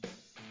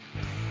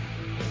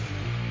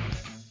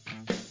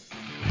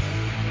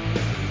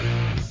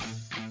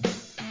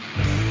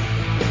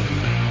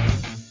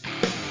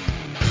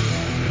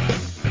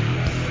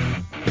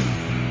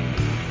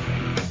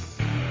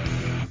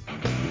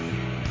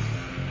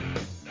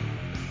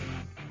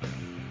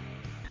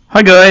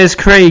Hi guys,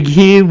 Craig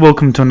here.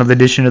 Welcome to another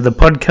edition of the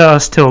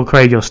podcast, Tell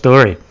Craig Your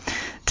Story.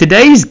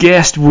 Today's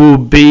guest will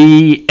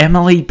be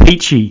Emily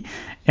Peachey.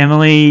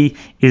 Emily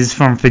is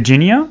from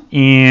Virginia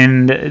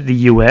in the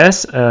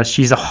US.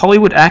 She's a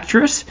Hollywood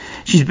actress.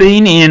 She's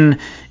been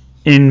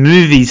in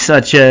movies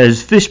such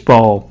as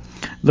Fishbowl,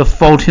 The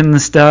Fault in the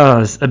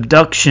Stars,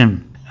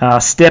 Abduction,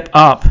 Step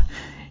Up,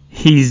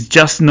 He's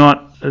Just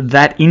Not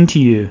That Into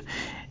You.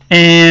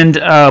 And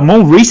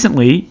more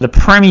recently, the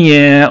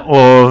premiere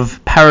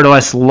of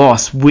Paradise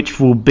Lost,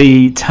 which will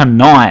be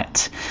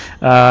tonight.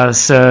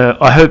 So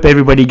I hope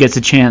everybody gets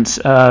a chance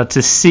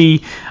to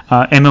see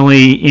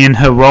Emily in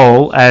her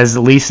role as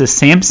Lisa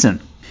Sampson.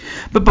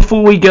 But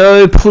before we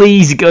go,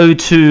 please go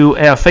to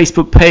our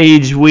Facebook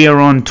page. We are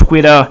on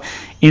Twitter,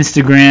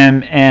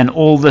 Instagram, and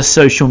all the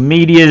social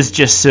medias.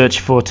 Just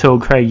search for Tell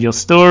Craig Your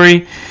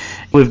Story.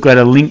 We've got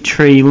a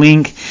Linktree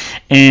link,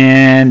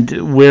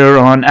 and we're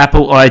on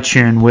Apple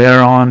iTunes, we're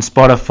on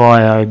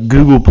Spotify,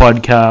 Google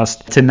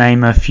Podcast, to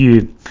name a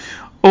few.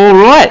 All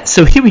right,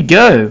 so here we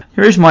go.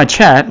 Here is my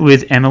chat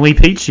with Emily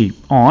Peachey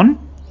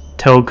on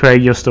Tell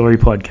Craig Your Story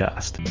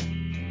podcast.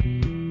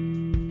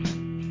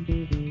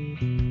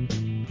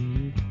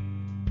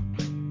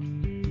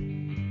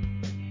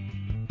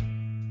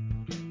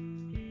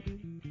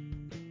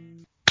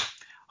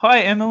 Hi,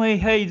 Emily.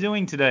 How are you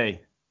doing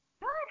today?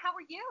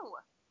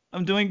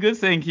 I'm doing good,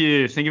 thank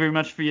you. Thank you very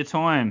much for your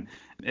time.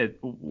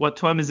 What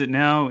time is it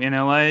now in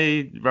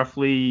LA?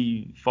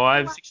 Roughly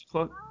 6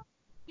 o'clock?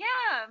 Yeah.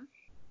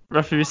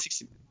 Roughly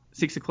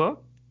 6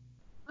 o'clock?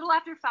 A little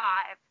after 5.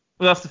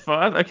 Well, after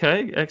 5,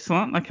 okay,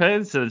 excellent.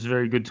 Okay, so it's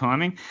very good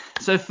timing.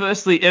 So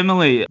firstly,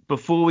 Emily,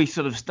 before we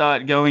sort of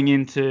start going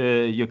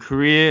into your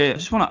career, I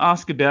just want to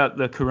ask about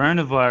the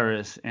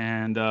coronavirus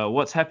and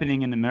what's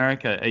happening in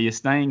America. Are you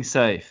staying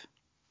safe?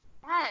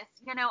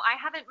 Yes, I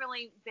haven't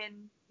really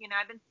been,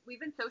 we've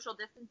been social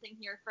distancing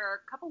here for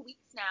a couple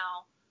weeks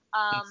now.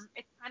 Yes.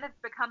 It's kind of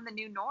become the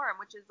new norm,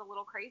 which is a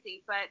little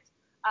crazy, but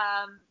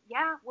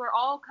yeah, we're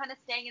all kind of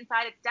staying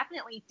inside. It's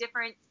definitely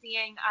different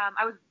seeing,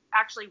 I was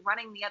actually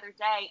running the other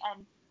day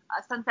and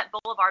Sunset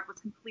Boulevard was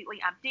completely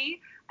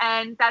empty.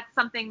 And that's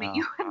something that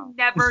you would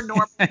never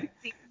normally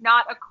see,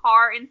 not a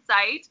car in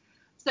sight.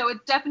 So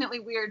it's definitely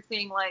weird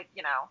seeing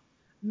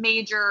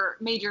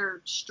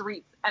major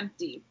streets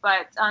empty,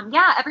 but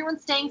yeah,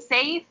 everyone's staying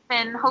safe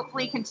and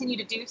hopefully continue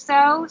to do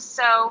so.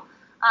 So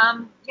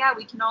yeah,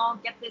 we can all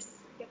get this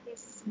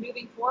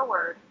moving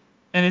forward.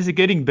 And is it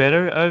getting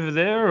better over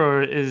there,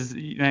 or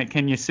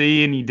can you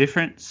see any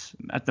difference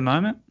at the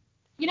moment?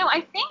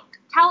 I think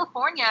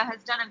California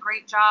has done a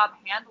great job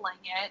handling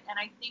it, and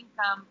I think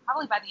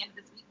probably by the end of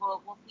this week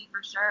we'll see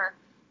for sure.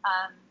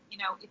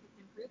 If it's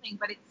improving,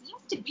 but it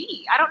seems to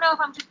be. I don't know if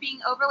I'm just being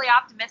overly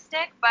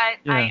optimistic, but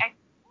Yeah. I think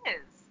it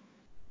is.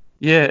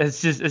 Yeah,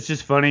 it's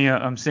just funny.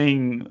 I'm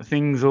seeing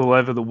things all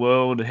over the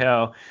world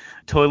how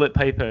toilet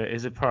paper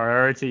is a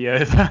priority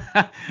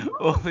over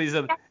all these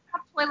other. We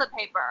have toilet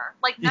paper.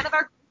 Like, none of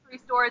our grocery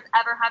stores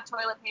ever have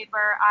toilet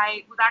paper.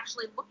 I was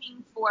actually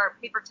looking for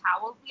paper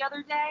towels the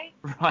other day,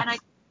 Right. and I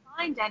couldn't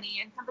find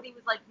any. And somebody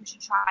was like, "You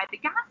should try the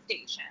gas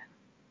station."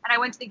 And I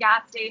went to the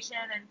gas station,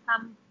 and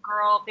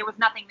there was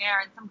nothing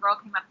there, and some girl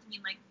came up to me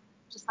and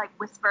just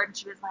whispered, and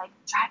she was like,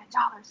 "Try the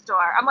dollar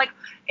store." I'm like,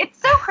 it's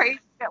so crazy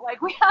that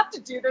we have to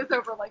do this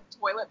over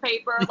toilet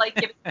paper,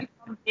 giving me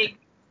some big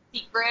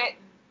secret.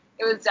 And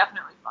it was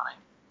definitely funny.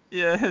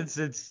 Yeah,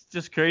 it's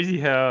just crazy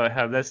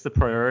how that's the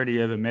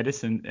priority over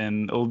medicine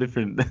and all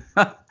different.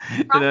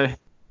 Yeah,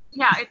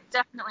 it's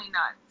definitely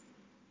nuts.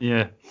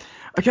 Yeah.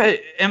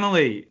 Okay,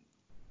 Emily,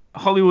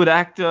 Hollywood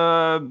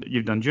actor,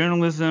 you've done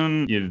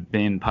journalism, you've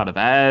been part of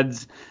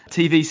ads,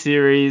 TV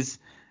series,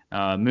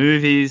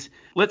 movies.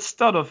 Let's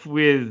start off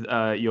with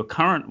your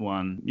current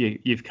one.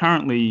 You've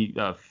currently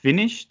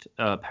finished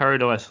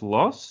Paradise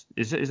Lost.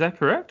 Is that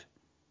correct?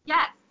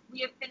 Yes, we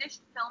have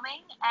finished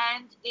filming,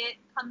 and it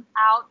comes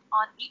out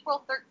on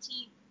April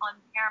 13th on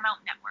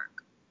Paramount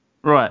Network.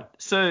 Right.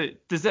 So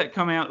does that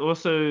come out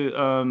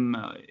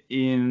also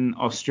in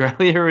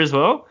Australia as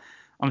well?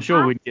 I'm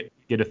sure we'd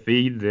get a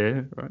feed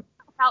there, right?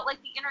 About the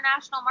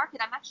international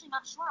market, I'm actually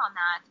not sure on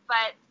that,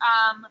 but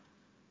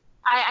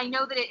I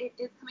know that it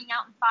is coming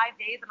out in 5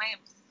 days, and I am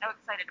so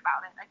excited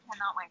about it. I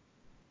cannot wait.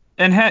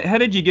 And how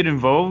did you get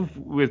involved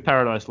with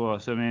Paradise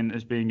Lost? I mean,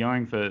 it's been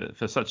going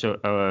for such a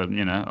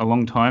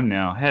long time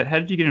now. How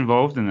did you get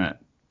involved in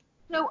that?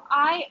 So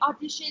I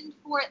auditioned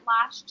for it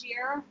last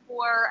year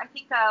for, I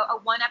think, a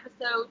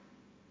one-episode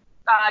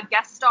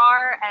guest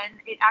star, and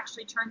it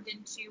actually turned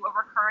into a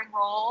recurring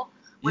role,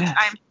 which Yes.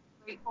 I'm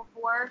grateful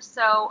for.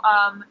 So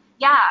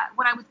yeah,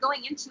 when I was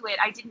going into it,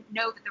 I didn't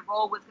know that the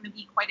role was going to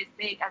be quite as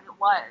big as it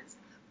was,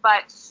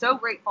 but so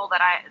grateful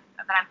that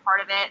I'm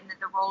part of it and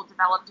that the role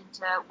developed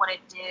into what it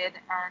did,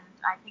 and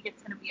I think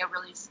it's going to be a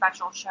really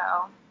special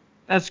show.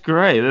 That's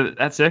great.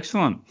 That's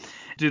excellent.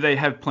 Do they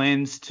have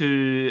plans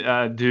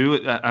to do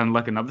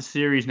another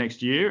series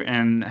next year?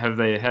 And have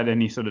they had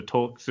any sort of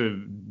talks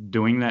of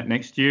doing that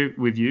next year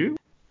with you?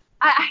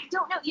 I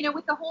don't know.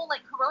 With the whole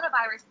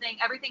coronavirus thing,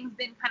 everything's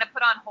been kind of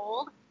put on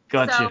hold.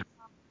 Gotcha.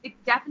 So it's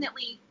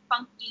definitely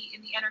funky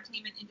in the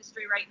entertainment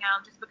industry right now,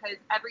 just because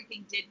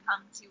everything did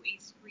come to a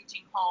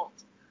screeching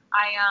halt.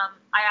 I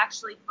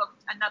actually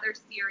booked another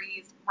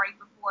series right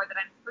before that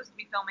I'm supposed to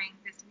be filming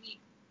this week.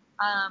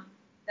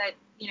 That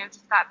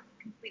just got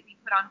completely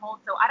put on hold.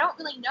 So I don't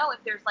really know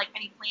if there's like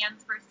any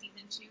plans for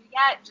season 2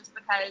 yet, just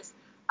because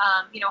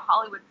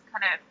Hollywood's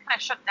kind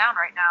of shut down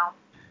right now.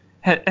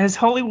 Has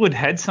Hollywood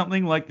had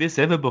something like this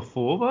ever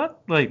before,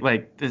 but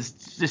like this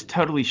just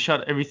totally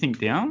shut everything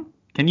down?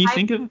 Can you I've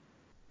think of?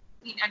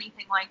 seen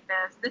anything like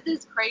this. This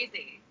is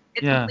crazy.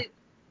 It's Yeah. completely.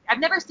 I've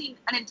never seen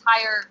an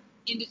entire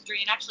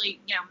industry, and actually,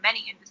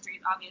 many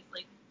industries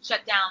obviously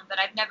shut down. But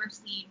I've never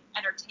seen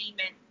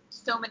entertainment,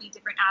 so many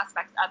different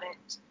aspects of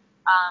it,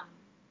 um,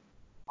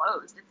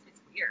 closed.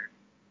 It's weird.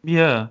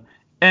 Yeah.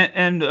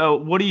 And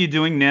what are you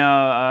doing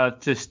now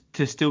to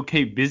still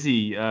keep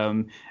busy?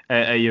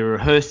 Are you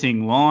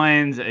rehearsing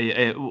lines?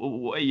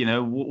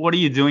 What are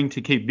you doing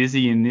to keep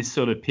busy in this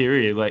sort of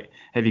period? Like,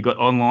 have you got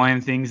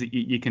online things that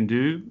you can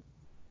do?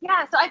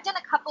 Yeah, so I've done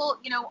a couple,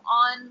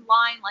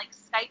 online like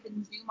Skype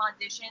and Zoom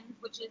auditions,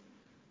 which is,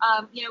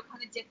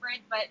 kind of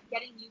different, but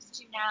getting used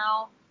to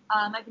now.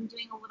 I've been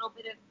doing a little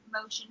bit of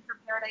motion for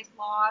Paradise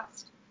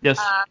Lost, Yes.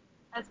 uh,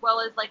 as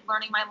well as like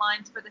learning my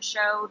lines for the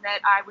show that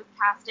I was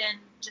cast in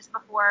just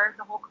before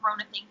the whole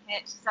Corona thing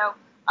hit. So,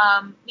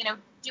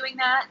 doing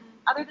that, and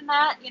other than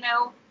that,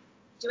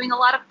 doing a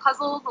lot of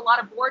puzzles, a lot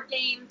of board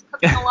games,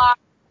 cooking a lot,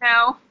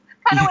 kind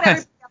of what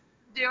Yes. everybody else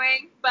is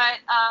doing, but.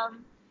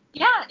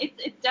 Yeah,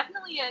 it's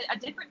definitely a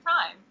different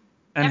time.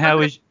 And Never how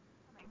could have is seen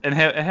it and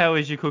coming. how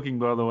is your cooking,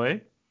 by the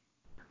way?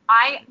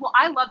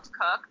 I love to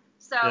cook,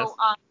 so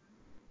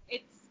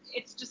Yes.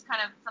 it's just kind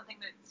of something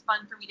that's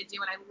fun for me to do,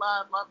 and I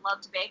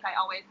love to bake. I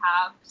always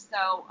have,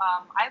 so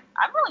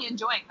I'm really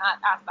enjoying that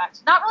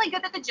aspect. Not really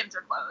good that the gyms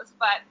are closed,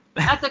 but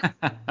that's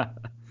a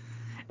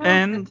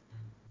And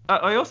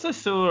I also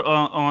saw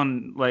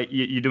on like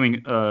you're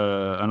doing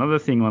another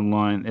thing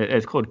online.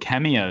 It's called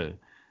Cameo.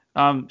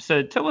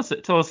 So tell us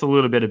a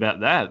little bit about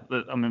that.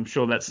 I'm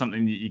sure that's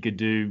something that you could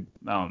do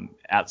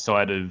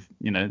outside of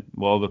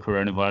while the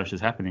coronavirus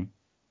is happening.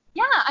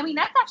 Yeah, I mean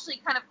that's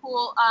actually kind of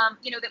cool. That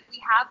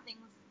we have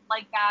things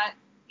like that,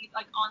 these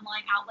like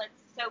online outlets.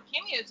 So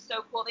Cameo is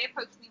so cool. They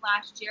approached me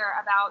last year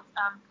about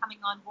coming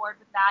on board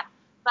with that.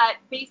 But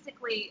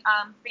basically,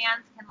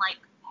 fans can like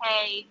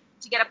pay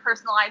to get a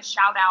personalized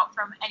shout out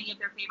from any of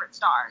their favorite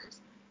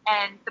stars,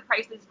 and the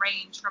prices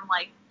range from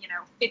like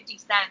 50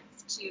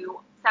 cents to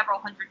several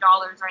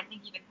 $100s, or I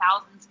think even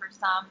thousands for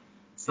some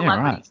Yeah,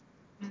 right. celebrities.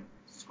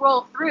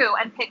 Scroll through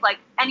and pick like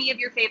any of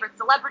your favorite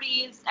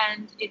celebrities,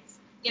 and it's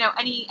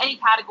any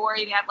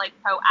category. They have like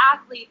pro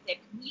athletes, they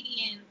have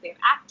comedians, they have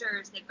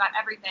actors, they've got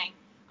everything.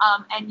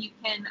 And you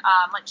can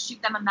like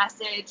shoot them a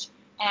message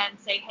and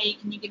say, hey,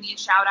 can you give me a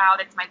shout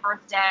out? It's my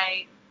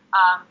birthday,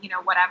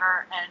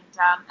 whatever,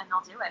 and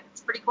they'll do it.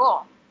 It's pretty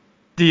cool.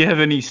 Do you have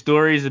any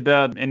stories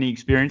about any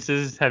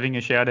experiences having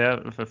a shout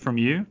out from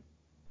you?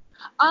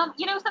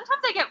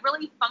 Sometimes I get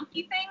really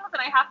funky things,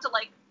 and I have to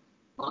like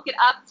look it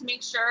up to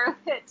make sure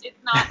that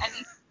it's not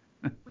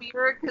any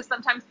weird. Because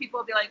sometimes people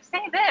will be like,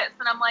 say this,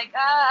 and I'm like,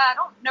 I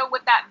don't know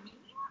what that means.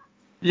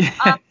 Um,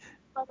 Yeah.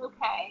 but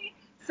okay.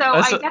 So Uh,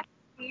 I so,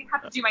 definitely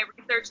have to do my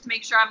research to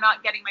make sure I'm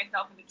not getting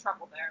myself into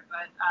trouble there.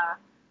 But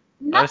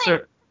nothing so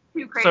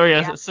too sorry,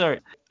 crazy yet.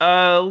 sorry.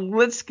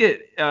 Let's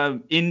get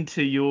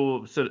into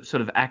your sort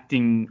of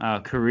acting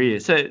career.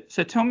 So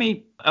tell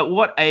me, at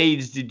what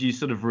age did you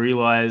sort of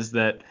realize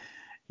that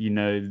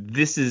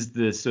this is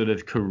the sort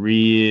of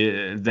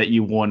career that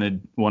you wanted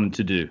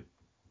to do?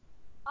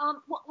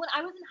 Well, when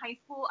I was in high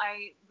school,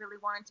 I really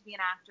wanted to be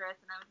an actress,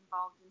 and I was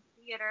involved in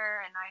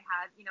theater, and I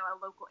had, a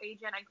local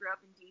agent. I grew up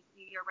in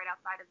D.C., or right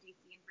outside of D.C.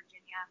 in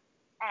Virginia,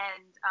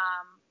 and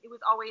it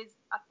was always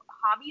a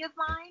hobby of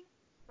mine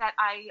that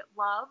I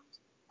loved,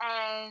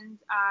 and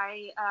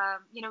I,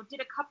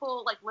 did a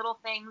couple like little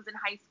things in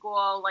high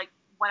school, like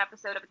one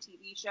episode of a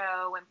TV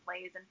show and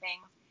plays and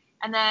things.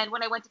 And then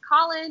when I went to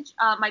college,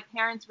 my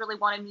parents really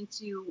wanted me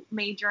to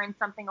major in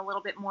something a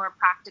little bit more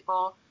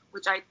practical,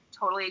 which I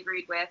totally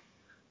agreed with.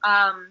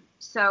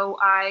 So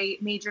I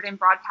majored in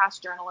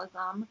broadcast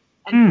journalism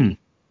and Hmm.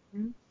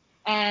 communication.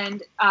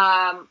 And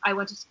I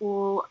went to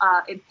school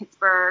in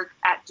Pittsburgh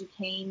at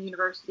Duquesne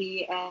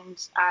University,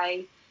 and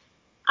I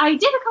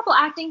did a couple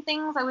acting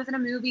things. I was in a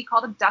movie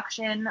called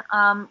Abduction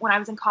when I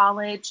was in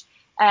college,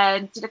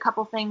 and did a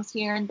couple things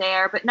here and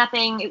there, but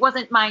nothing. It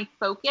wasn't my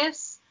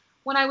focus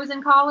when I was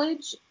in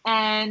college.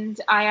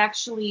 And I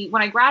actually,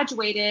 when I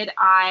graduated,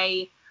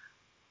 I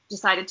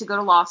decided to go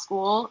to law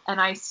school, and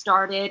I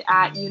started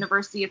at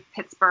University of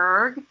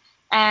Pittsburgh.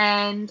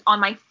 And on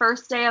my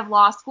first day of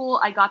law school,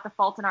 I got The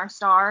Fault in Our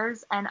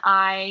Stars, and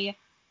I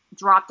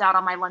dropped out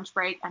on my lunch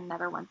break and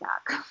never went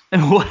back.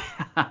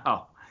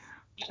 Wow.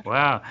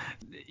 Wow.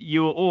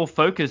 You were all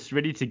focused,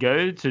 ready to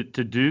go to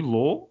do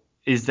law?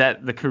 Is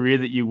that the career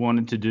that you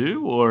wanted to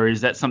do, or is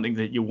that something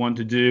that you want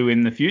to do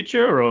in the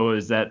future, or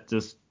is that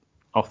just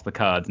off the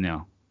cards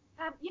now?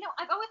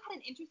 I've always had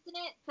an interest in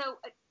it, so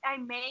I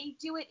may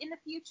do it in the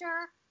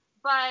future,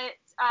 But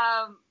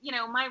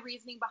my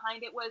reasoning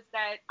behind it was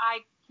that I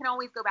can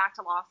always go back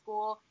to law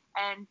school,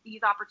 and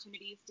these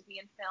opportunities to be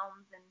in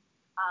films and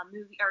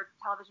movie or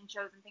television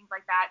shows and things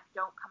like that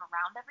don't come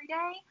around every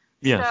day.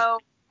 Yes. So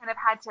kind of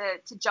had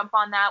to jump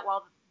on that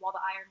while the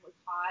iron was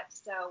hot.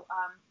 So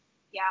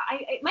yeah,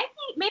 it might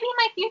be maybe in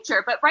my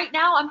future, but right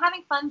now I'm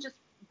having fun just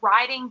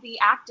riding the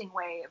acting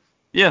wave.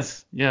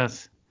 Yes,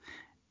 yes.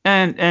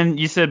 And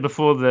you said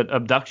before that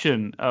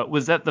Abduction,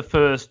 was that the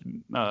first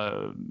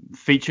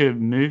feature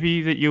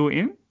movie that you were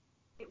in?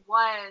 It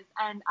was,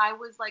 and I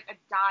was like a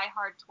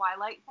diehard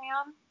Twilight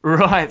fan.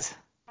 Right.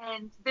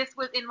 And this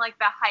was in like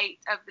the height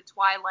of the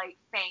Twilight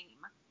fame.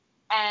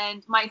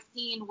 And my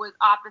scene was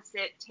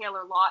opposite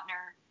Taylor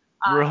Lautner,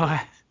 who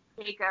Right.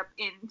 Jacob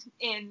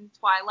in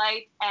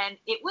Twilight, and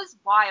it was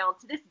wild.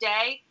 To this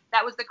day,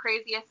 that was the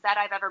craziest set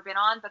I've ever been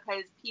on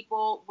because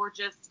people were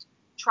just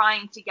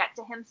trying to get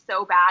to him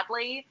so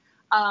badly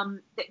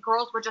that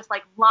girls were just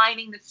like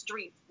lining the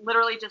streets,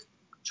 literally just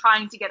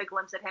trying to get a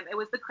glimpse at him. It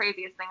was the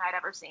craziest thing I'd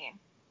ever seen.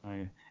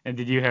 Okay. And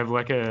did you have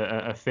like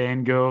a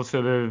fangirl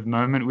sort of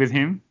moment with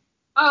him?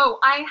 Oh,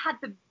 I had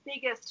the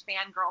biggest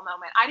fangirl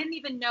moment. I didn't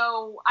even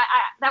know.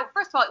 That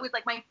first of all, it was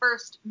like my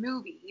first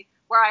movie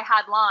where I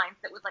had lines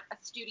that was like a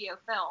studio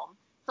film,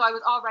 so I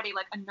was already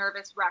like a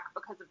nervous wreck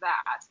because of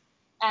that.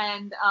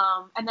 And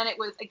then it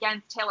was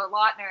against Taylor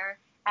Lautner,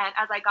 and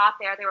as I got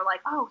there, they were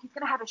like, "Oh, he's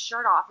gonna have his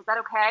shirt off. Is that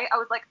okay?" I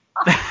was like,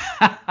 "Oh,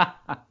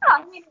 yeah,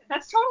 I mean,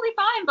 that's totally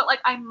fine, but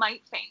like I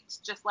might faint.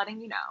 Just letting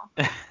you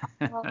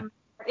know."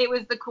 It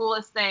was the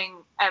coolest thing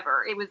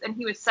ever. It was, and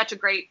he was such a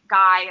great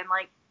guy, and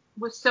like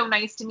was so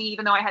nice to me,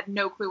 even though I had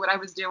no clue what I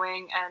was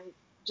doing, and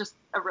just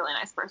a really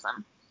nice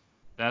person.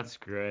 That's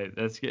great.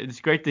 That's good. It's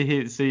great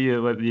to see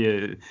you with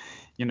you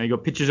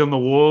got pictures on the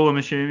wall, I'm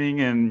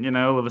assuming, and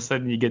all of a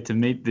sudden you get to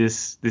meet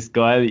this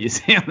guy that you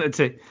see on the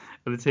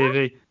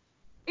TV.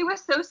 It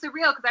was so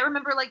surreal because I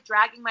remember like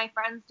dragging my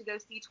friends to go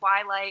see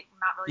Twilight.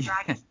 Not really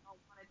dragging, Yeah. we all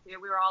wanted to.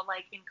 We were all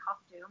like in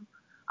costume.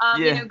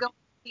 Yeah. Going to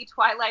see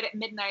Twilight at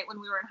midnight when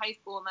we were in high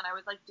school, and then I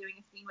was like doing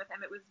a scene with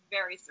him. It was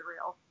very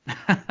surreal.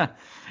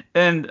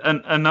 And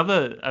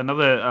another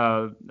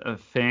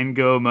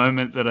fangirl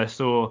moment that I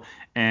saw,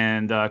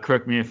 and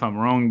correct me if I'm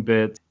wrong,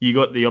 but you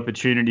got the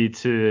opportunity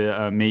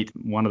to meet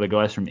one of the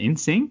guys from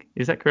NSYNC.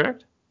 Is that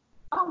correct?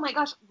 Oh my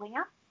gosh,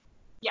 Lance?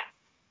 Yes,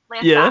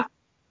 Lance Yeah. Bass.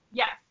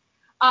 Yes.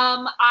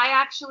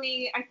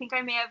 I think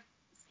I may have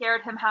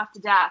scared him half to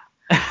death.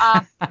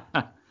 Um,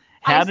 I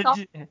How saw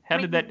did you, how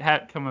did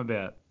that come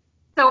about?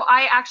 So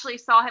I actually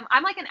saw him.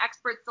 I'm like an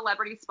expert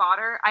celebrity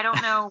spotter. I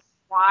don't know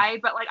why,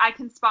 but like I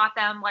can spot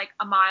them like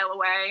a mile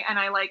away, and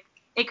I like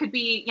it could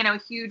be a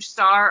huge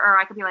star, or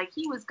I could be like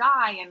he was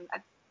Guy in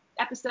an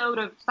episode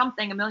of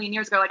something a million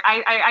years ago. Like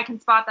I can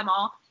spot them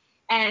all.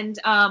 And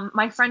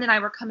my friend and I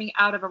were coming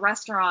out of a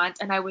restaurant,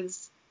 and I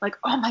was like,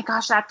 oh my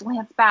gosh, that's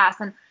Lance Bass.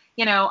 And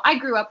I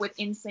grew up with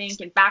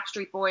NSYNC and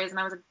Backstreet Boys, and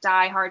I was a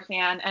diehard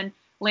fan, and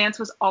Lance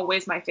was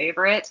always my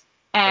favorite.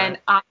 And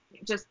Right.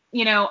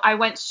 I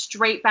went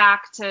straight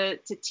back to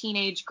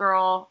teenage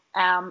girl,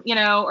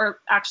 or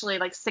actually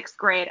like sixth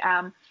grade.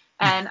 And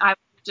I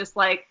was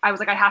like,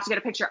 I have to get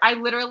a picture. I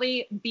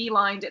literally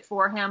beelined it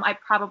for him. I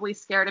probably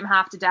scared him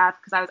half to death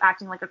because I was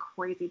acting like a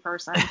crazy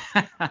person.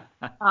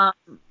 Um,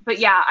 but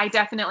yeah, I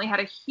definitely had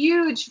a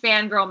huge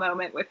fangirl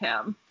moment with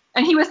him.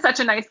 And he was such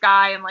a nice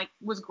guy and like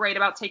was great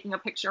about taking a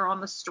picture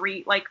on the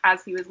street, like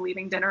as he was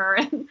leaving dinner.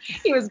 And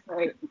he was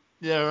great.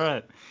 Yeah,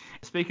 right.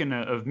 Speaking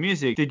of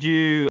music, did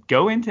you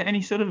go into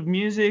any sort of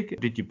music?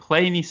 Did you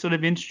play any sort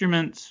of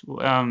instruments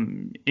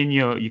in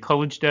your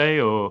college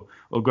day or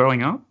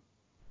growing up?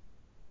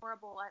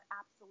 Horrible at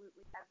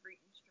absolutely every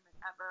instrument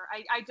ever.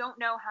 I don't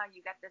know how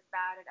you get this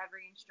bad at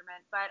every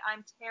instrument, but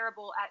I'm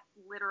terrible at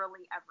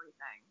literally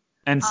everything.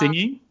 And Um,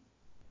 singing?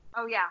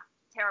 oh yeah,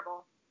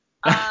 terrible.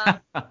 Um,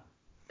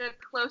 the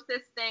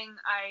closest thing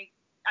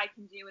I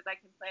can do is I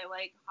can play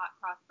like hot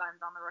cross buns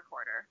on the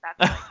recorder. That's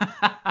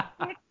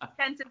like the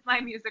extent of my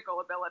musical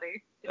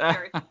ability. It's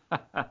very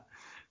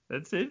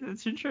That's it.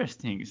 That's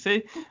interesting.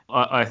 See,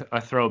 I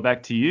throw it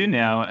back to you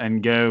now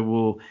and go,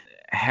 well,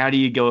 how do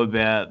you go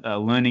about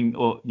learning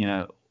or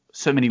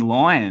so many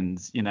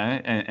lines,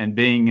 and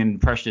being in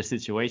pressure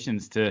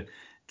situations to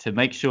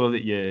make sure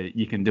that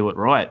you can do it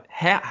right?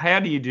 How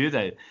do you do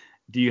that?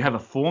 Do you have a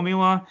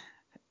formula,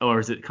 or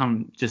does it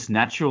come just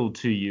natural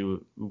to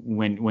you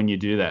when you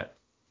do that?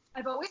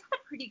 I've always had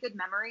pretty good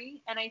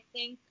memory, and I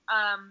think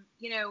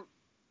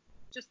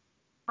just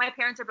my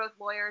parents are both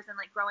lawyers, and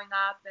like growing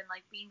up and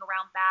like being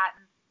around that,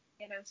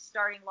 and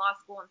starting law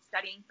school and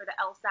studying for the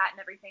LSAT and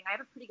everything, I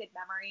have a pretty good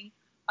memory,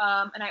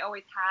 and I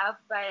always have.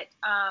 But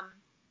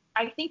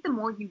I think the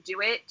more you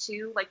do it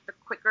too, like the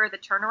quicker the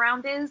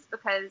turnaround is,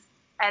 because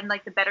and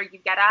like the better you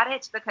get at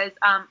it, because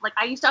like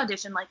I used to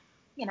audition like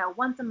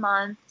once a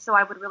month, so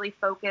I would really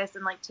focus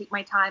and like take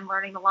my time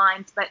learning the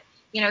lines. But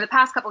the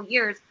past couple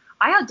years,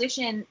 I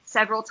audition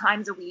several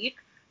times a week,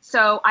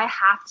 so I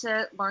have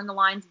to learn the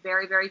lines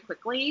very, very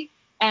quickly,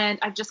 and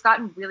I've just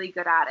gotten really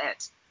good at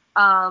it.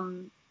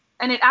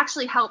 And it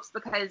actually helps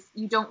because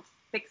you don't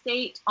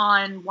fixate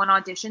on one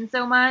audition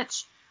so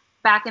much.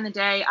 Back in the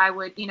day, I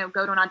would,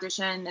 go to an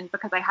audition, and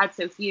because I had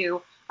so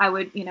few, I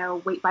would,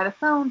 wait by the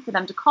phone for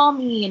them to call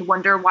me and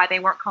wonder why they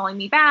weren't calling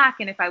me back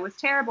and if I was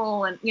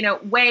terrible and,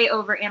 way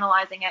over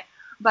analyzing it.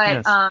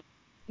 But, Yes.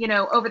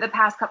 over the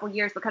past couple of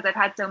years, because I've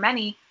had so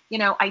many,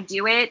 I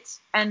do it.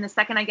 And the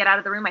second I get out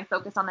of the room, I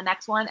focus on the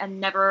next one and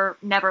never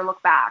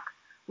look back,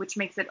 which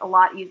makes it a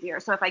lot easier.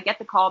 So if I get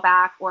the call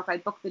back or if I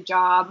book the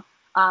job,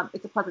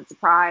 it's a pleasant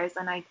surprise.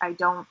 And I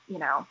don't,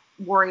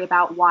 worry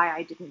about why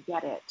I didn't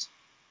get it.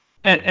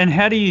 And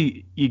how do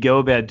you go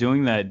about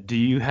doing that? Do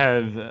you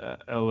have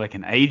like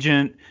an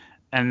agent?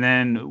 And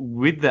then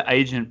with the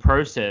agent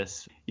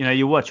process,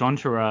 you watch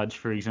Entourage,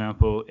 for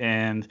example,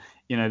 and,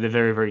 they're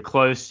very, very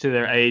close to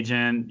their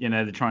agent.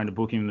 They're trying to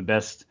book him the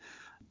best.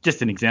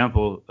 Just an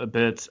example.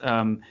 But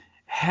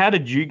how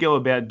did you go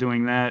about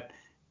doing that?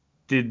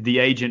 Did the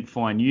agent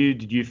find you?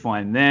 Did you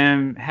find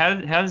them? How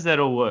does that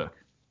all work?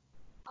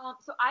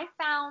 So I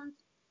found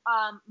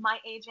my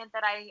agent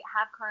that I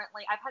have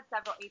currently. I've had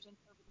several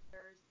agents over the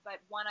years, but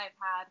one I've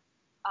had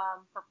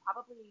for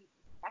probably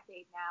a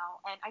decade now.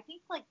 And I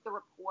think like the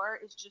rapport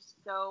is just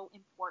so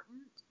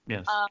important.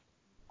 Yes. Um,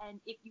 and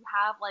if you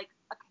have like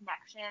a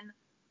connection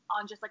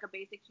on just like a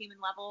basic human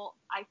level,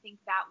 I think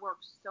that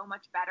works so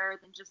much better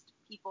than just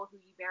people who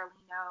you barely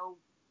know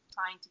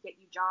trying to get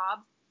you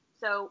jobs.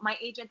 So my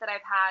agent that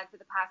I've had for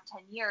the past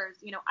 10 years,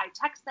 I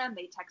text them,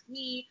 they text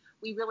me.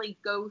 We really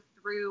go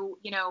through,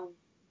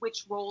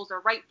 which roles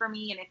are right for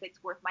me and if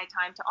it's worth my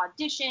time to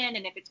audition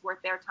and if it's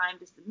worth their time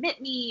to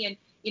submit me. And,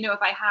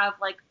 if I have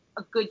like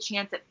a good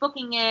chance at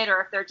booking it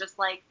or if they're just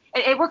like,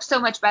 it works so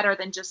much better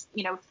than just,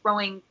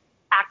 throwing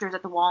actors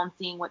at the wall and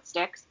seeing what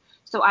sticks.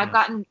 So I've Yes.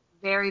 gotten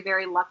very,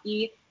 very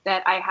lucky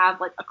that I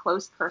have like a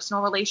close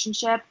personal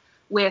relationship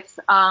with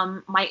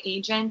my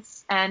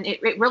agents, and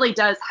it really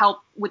does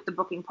help with the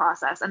booking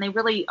process. And they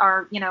really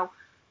are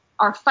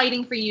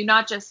fighting for you,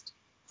 not just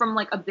from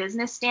like a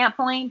business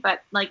standpoint,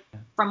 but like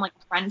from like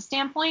a friend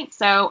standpoint.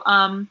 So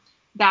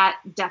that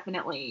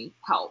definitely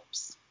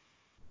helps.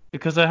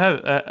 Because I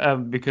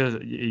have, because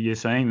you're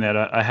saying that,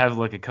 I have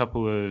like a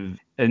couple of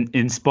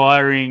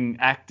inspiring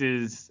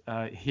actors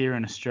here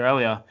in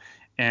Australia,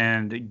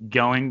 and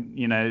going,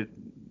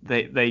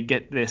 they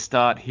get their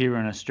start here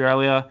in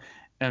Australia,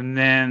 and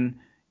then,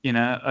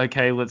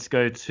 okay, let's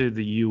go to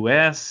the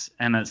US,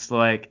 and it's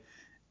like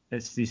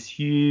it's this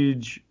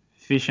huge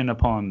fish in a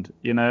pond,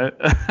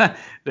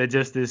 They're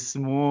just this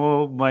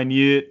small,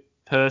 minute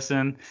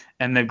person,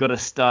 and they've got to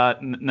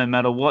start no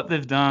matter what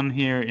they've done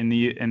here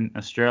in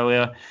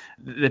Australia.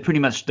 They're pretty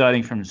much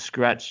starting from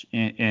scratch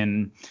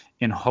in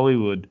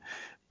Hollywood.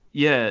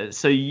 Yeah,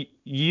 so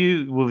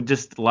you were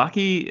just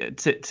lucky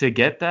to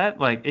get that,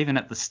 like even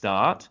at the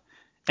start,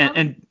 I and was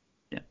and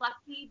yeah,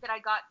 lucky that I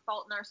got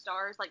Fault in Our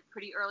Stars like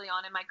pretty early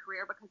on in my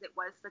career because it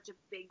was such a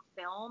big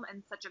film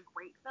and such a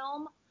great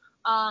film.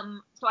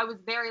 So I was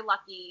very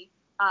lucky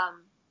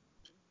um,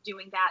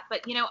 doing that.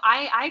 But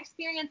I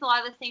experienced a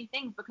lot of the same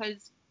things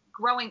because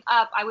growing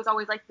up, I was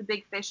always like the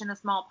big fish in the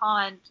small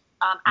pond,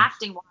 yes,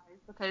 acting wise,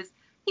 because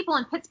people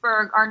in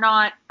Pittsburgh are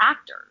not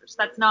actors.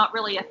 That's not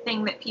really a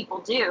thing that people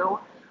do.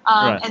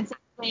 right, And same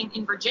thing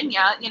in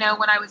Virginia,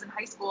 when I was in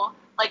high school,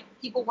 like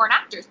people weren't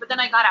actors. But then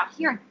I got out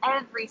here and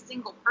every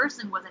single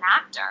person was an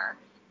actor.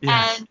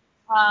 yes,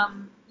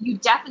 And you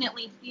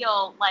definitely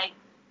feel like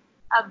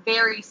a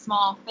very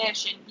small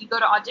fish. And you go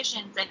to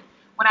auditions, and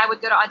when I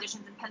would go to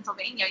auditions in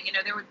Pennsylvania,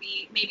 there would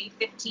be maybe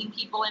 15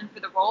 people in for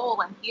the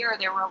role, and here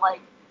there were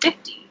like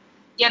 50,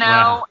 you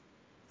wow, know?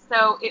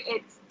 So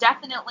it's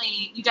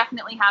definitely, you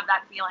definitely have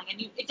that feeling,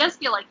 and it does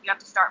feel like you have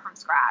to start from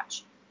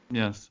scratch.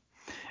 yes.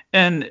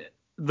 And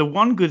the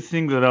one good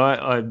thing that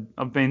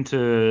I've been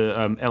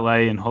to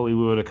LA and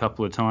Hollywood a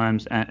couple of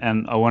times,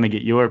 and I want to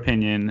get your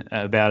opinion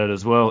about it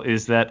as well,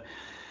 is that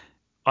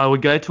I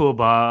would go to a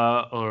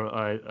bar, or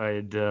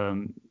I'd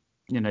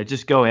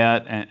just go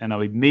out, and I'd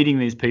be meeting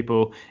these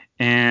people,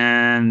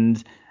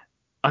 and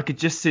I could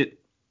just sit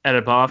at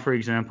a bar, for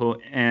example,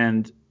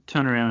 and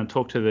turn around and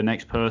talk to the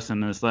next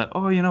person. And it's like,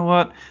 oh, you know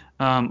what?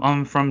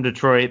 I'm from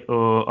Detroit,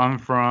 or I'm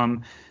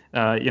from,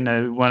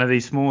 one of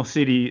these smaller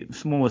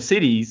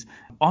cities.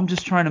 I'm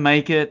just trying to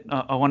make it.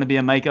 I want to be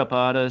a makeup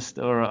artist,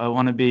 or I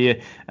want to be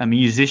a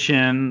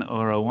musician,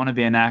 or I want to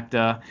be an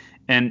actor.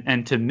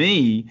 And to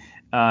me,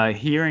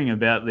 hearing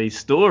about these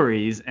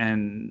stories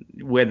and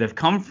where they've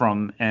come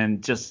from,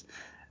 and just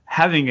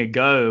having a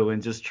go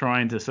and just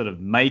trying to sort of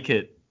make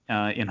it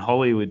in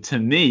Hollywood, to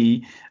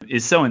me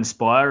is so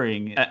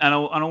inspiring. And I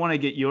want to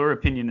get your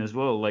opinion as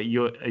well. Like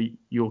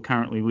you're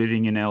currently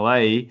living in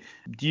LA.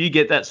 Do you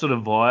get that sort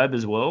of vibe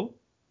as well?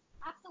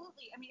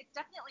 Absolutely. I mean, it's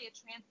definitely a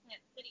transplant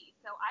city,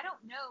 so I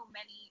don't know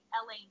many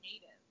LA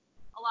natives.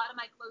 A lot of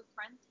my close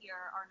friends here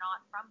are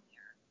not from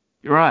here.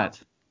 You're Um, right.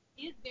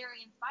 it is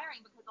very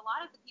inspiring because a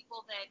lot of the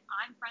people that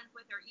I'm friends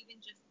with or even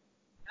just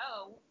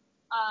know,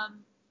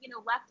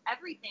 left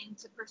everything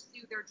to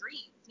pursue their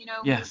dreams,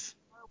 moved Yes.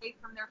 far away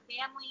from their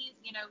families,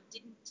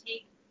 didn't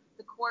take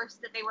the course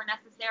that they were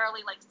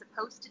necessarily like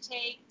supposed to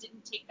take,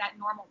 didn't take that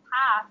normal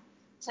path.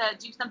 to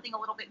do something a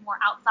little bit more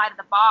outside of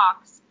the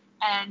box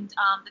and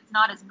that's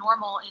not as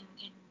normal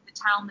in the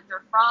town that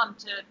they're from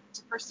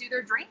to pursue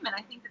their dream. And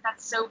I think that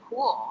that's so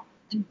cool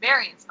and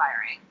very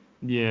inspiring.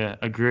 Yeah,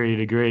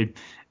 agreed.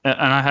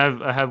 And I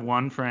have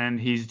one friend.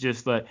 He's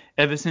just like,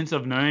 ever since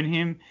I've known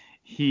him,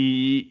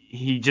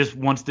 he just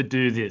wants to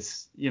do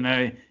this.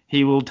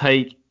 He will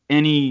take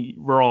any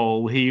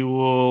role. He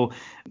will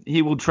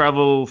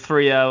travel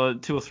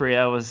 2 or 3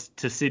 hours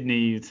to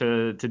Sydney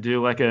to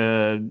do like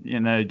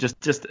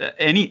just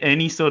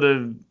any sort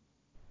of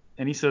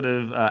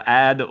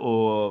ad,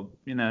 or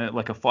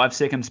like a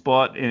 5-second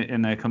spot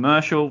in a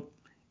commercial.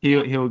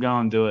 He'll go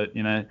and do it.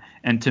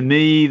 And to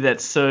me,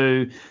 that's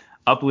so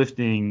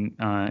uplifting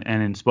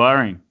and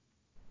inspiring.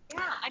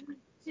 Yeah, I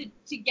mean,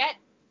 to get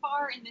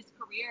far in this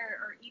career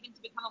or even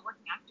to become a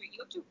working actor,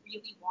 you have to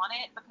really want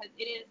it because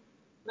it is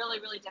really,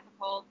 really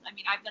difficult. I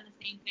mean, I've done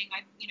the same thing.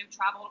 I've,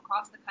 traveled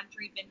across the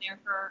country, been there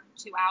for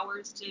 2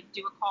 hours to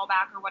do a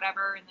callback or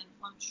whatever, and then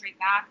flown straight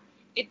back.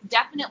 It's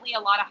definitely a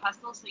lot of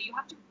hustle, so you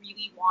have to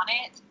really want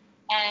it.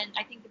 And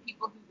I think the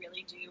people who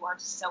really do are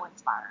so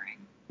inspiring.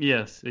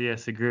 Yes,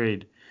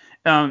 agreed.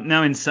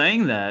 Now, in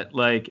saying that,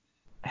 like,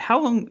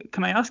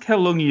 can I ask how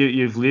long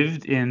you've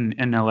lived in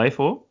LA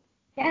for?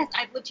 Yes,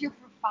 I've lived here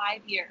for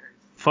 5 years.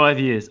 5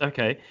 years,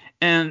 okay.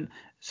 And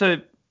so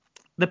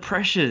the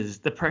pressures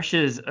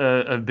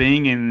of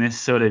being in this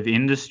sort of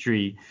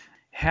industry,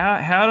 how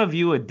have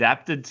you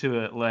adapted to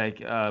it?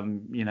 Like,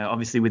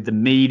 obviously with the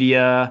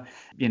media,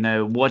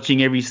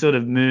 watching every sort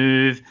of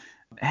move.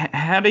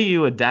 How do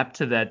you adapt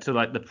to that, to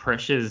like the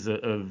pressures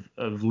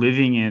of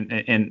living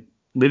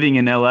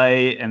in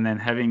LA, and then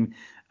having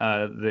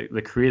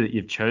the career that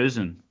you've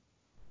chosen?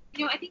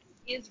 I think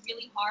this is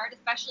really hard,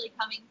 especially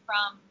coming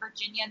from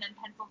Virginia and then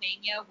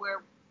Pennsylvania,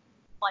 where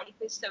life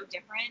is so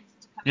different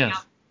to coming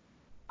out.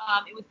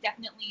 Yes. It was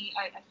definitely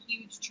a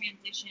huge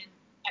transition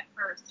at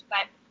first,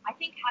 but I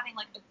think having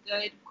like a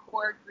good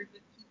core group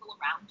of people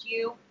around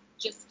you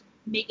just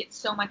make it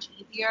so much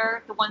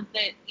easier. The ones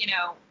that,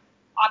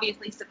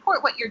 obviously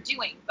support what you're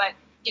doing, but,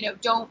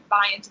 don't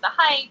buy into the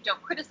hype,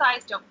 don't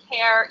criticize, don't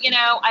care.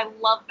 I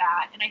love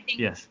that. And I think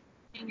Yes.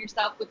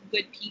 yourself with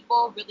good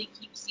people really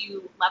keeps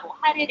you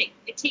level-headed.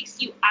 It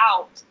takes you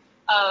out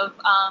of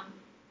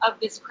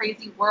this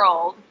crazy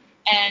world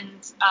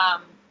and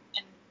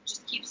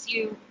just keeps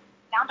you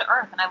down to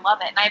earth. And I love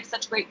it. And I have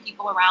such great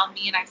people around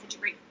me, and I have such a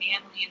great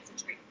family and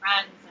such great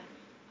friends. And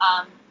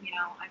I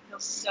feel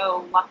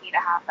so lucky to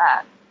have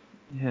that.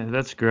 Yeah,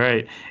 that's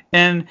great.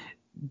 And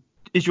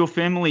is your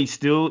family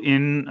still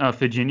in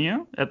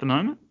Virginia at the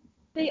moment?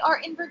 They are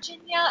in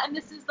Virginia, and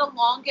this is the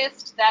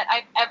longest that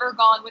I've ever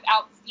gone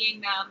without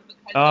seeing them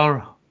because of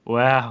Oh,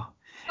 wow.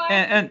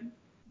 fire.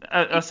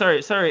 And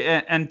sorry.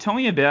 And tell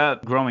me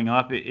about growing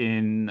up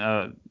in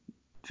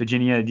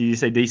Virginia. Did you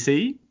say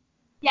DC?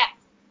 Yes.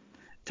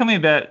 Tell me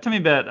about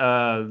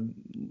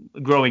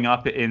growing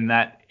up in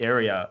that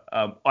area.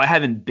 I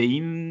haven't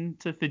been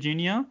to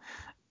Virginia.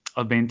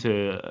 I've been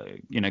to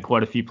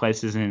quite a few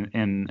places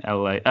in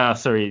LA.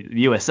 Sorry, the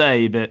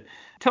USA. But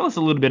tell us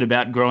a little bit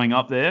about growing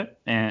up there,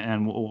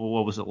 and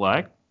what was it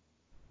like?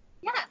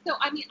 Yeah, so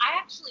I mean, I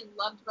actually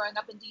loved growing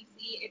up in DC.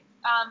 It's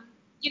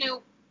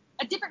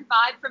a different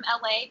vibe from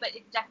LA, but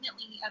it's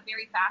definitely a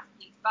very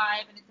fast-paced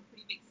vibe, and it's a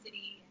pretty big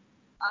city.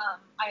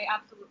 I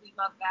absolutely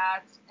love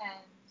that,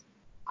 and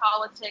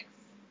politics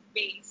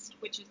based,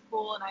 which is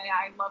cool, and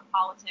I love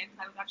politics.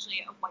 I was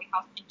actually a White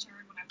House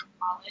intern when I was in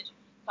college,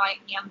 so I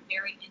am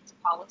very into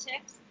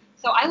politics.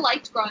 So I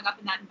liked growing up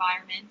in that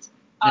environment.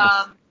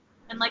 Yes.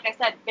 And like I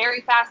said,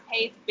 very fast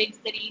paced, big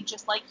city,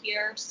 just like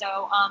here.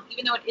 So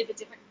even though it is a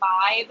different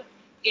vibe,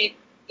 it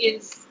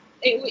is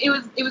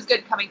it was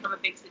good coming from a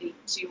big city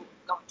to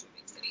going to a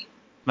big city.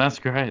 That's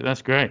great.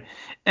 That's great.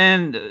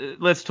 And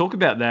let's talk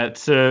about that.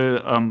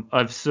 So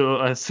I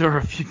saw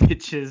a few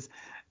pictures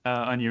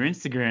on your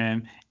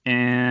Instagram,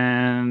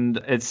 and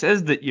it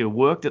says that you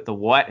worked at the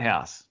White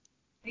House.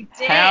 I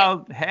did.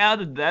 How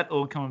did that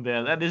all come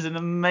about? That is an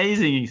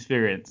amazing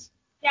experience.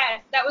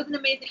 Yes, that was an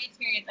amazing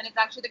experience, and it's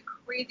actually the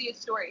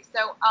craziest story.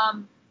 So,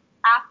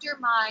 after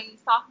my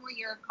sophomore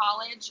year of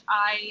college,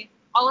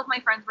 all of my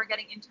friends were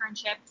getting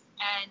internships,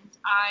 and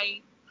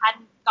I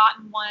hadn't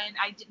gotten one.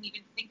 I didn't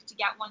even think to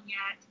get one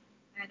yet,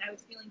 and I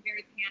was feeling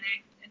very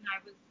panicked. And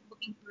I was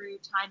looking through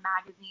Time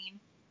magazine,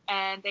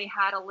 and they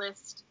had a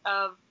list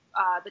of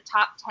the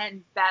top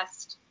 10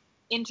 best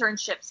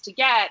internships to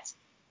get,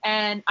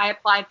 and I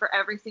applied for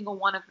every single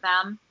one of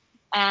them.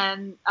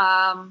 And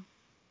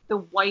the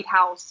White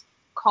House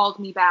called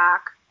me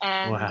back,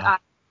 and Wow.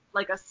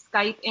 like a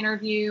Skype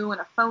interview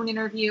and a phone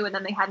interview, and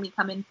then they had me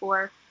come in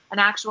for an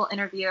actual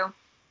interview,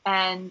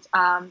 and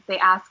they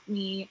asked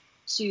me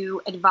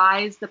to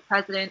advise the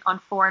president on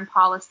foreign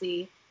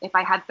policy if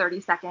I had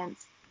 30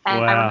 seconds. And I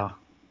remember Wow.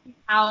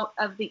 out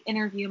of the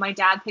interview, my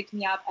dad picked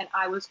me up, and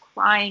I was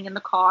crying in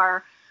the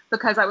car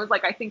because I was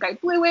like, I think I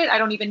blew it. I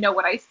don't even know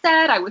what I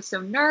said. I was so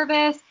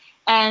nervous.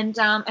 And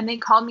they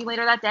called me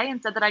later that day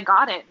and said that I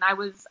got it, and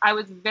I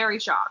was very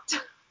shocked.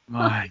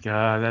 My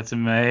God, that's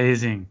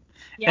amazing.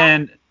 Yeah.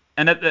 And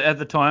And at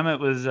the time, it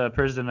was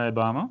President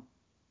Obama.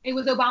 It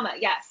was Obama,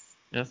 yes.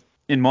 Yes.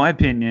 In my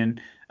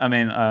opinion, I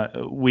mean,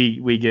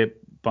 we get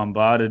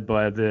bombarded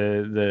by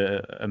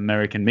the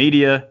American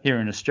media here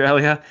in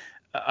Australia.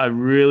 I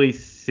really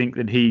think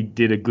that he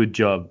did a good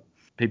job.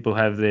 People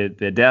have their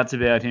doubts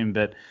about him,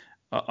 but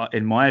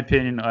in my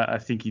opinion, I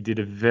think he did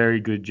a very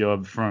good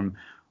job from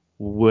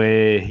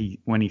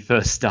when he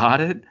first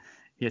started.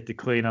 He had to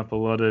clean up a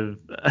lot of,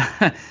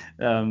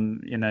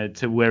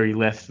 to where he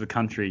left the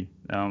country.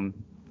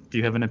 Do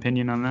you have an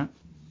opinion on that?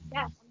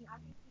 Yes, I mean, I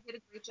think he did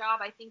a great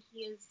job. I think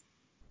he is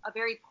a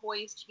very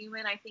poised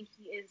human. I think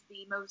he is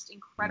the most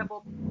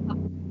incredible.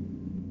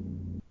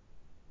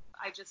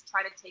 I just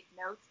try to take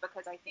notes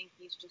because I think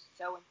he's just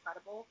so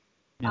incredible.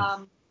 Yes.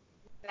 Um,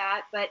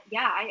 but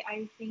yeah,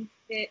 I think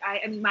that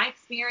I mean, my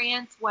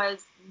experience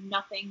was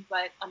nothing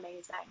but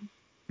amazing.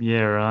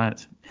 Yeah,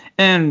 right.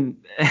 And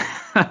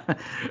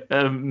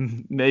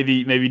maybe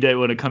you don't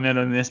want to comment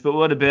on this, but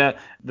what about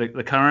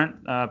the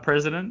current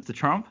president, the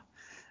Trump?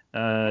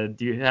 Do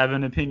you have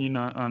an opinion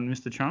on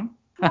Mr. Trump?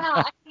 Well,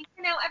 I mean,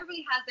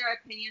 everybody has their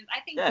opinions.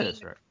 I think Yeah, being that's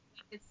the right.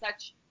 president is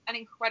such an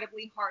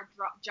incredibly hard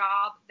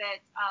job that,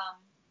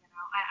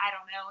 I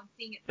don't know. And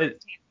seeing it It,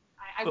 firsthand,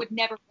 I would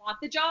never want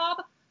the job.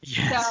 So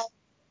yes.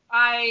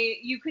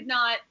 you could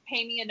not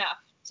pay me enough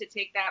to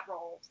take that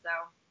role. So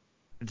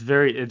It's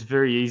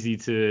very easy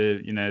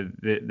to,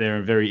 they're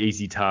a very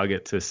easy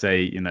target to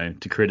say,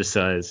 to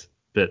criticize,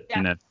 but,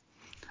 yeah,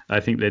 I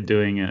think they're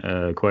doing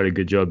quite a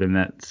good job in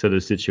that sort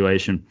of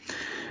situation.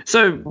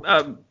 So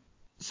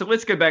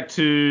let's go back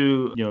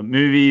to your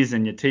movies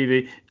and your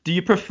TV. Do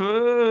you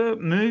prefer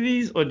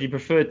movies or do you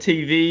prefer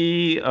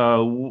TV,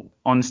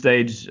 on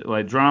stage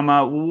like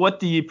drama? What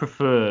do you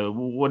prefer?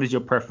 What is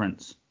your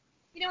preference?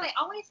 I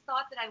always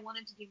thought that I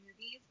wanted to do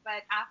movies,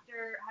 but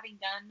after having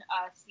done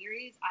a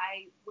series,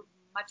 I would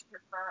much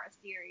prefer a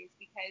series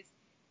because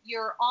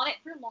you're on it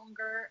for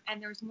longer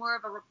and there's more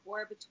of a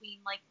rapport between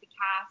like the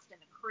cast and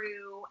the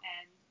crew,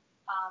 and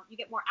you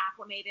get more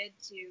acclimated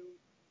to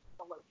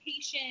the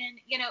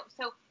location,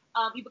 so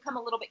you become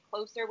a little bit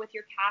closer with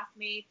your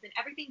castmates and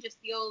everything just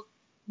feels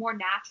more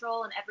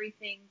natural and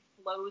everything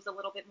flows a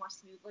little bit more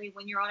smoothly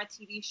when you're on a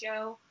TV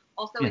show.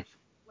 Also, Yes. it's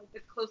like the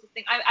closest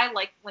thing. I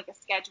like a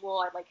schedule.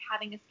 I like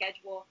having a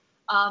schedule,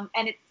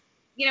 and it's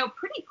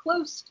pretty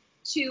close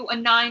to a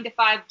 9 to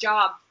 5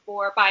 job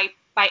for by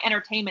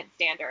entertainment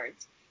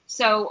standards.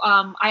 So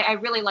I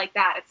really like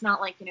that. It's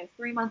not like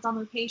 3 months on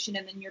location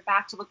and then you're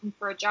back to looking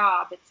for a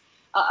job. It's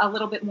a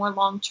little bit more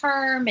long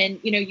term, and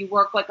you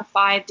work like a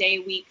 5-day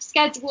week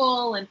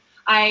schedule, and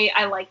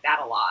I like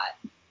that a lot.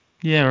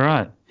 Yeah,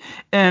 right.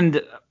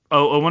 And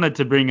I wanted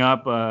to bring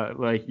up,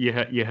 like you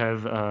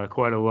have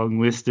quite a long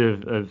list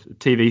of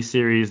TV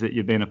series that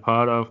you've been a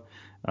part of.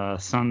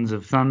 Sons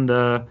of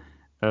Thunder,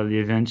 The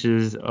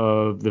Adventures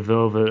of the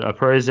Velvet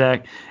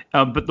Prozac.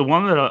 But the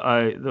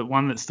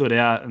one that stood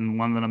out and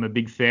one that I'm a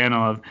big fan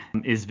of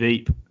is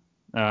Veep,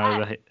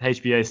 Yes, the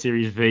HBO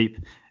series Veep.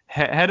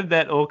 How did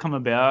that all come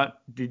about?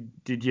 Did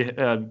you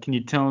can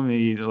you tell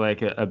me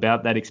like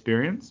about that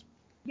experience?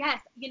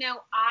 yes.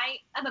 I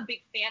am a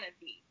big fan of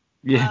Veep.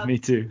 Yeah, me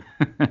too.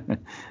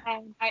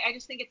 And I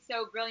just think it's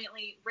so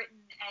brilliantly written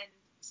and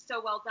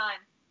so well done.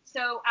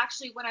 So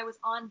actually, when I was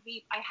on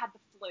Veep, I had the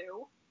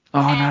flu,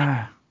 Oh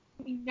and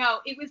no. no,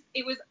 it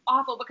was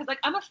awful because like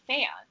I'm a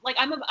fan, like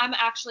I'm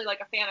actually like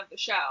a fan of the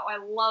show. I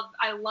love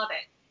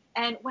it.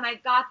 And when I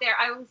got there,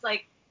 I was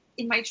like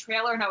in my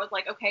trailer, and I was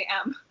like, okay,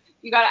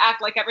 you got to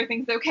act like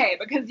everything's okay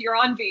because you're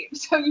on Veep,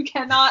 so you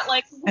cannot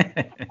like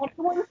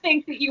anyone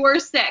think that you are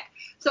sick.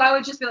 So I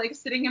would just be like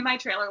sitting in my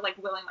trailer,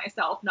 like willing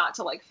myself not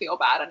to like feel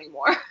bad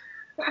anymore.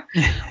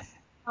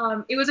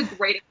 It was a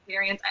great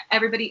experience.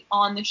 Everybody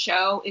on the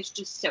show is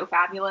just so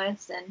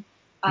fabulous and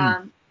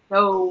Hmm.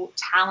 so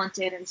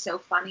talented and so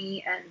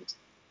funny. And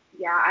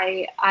yeah,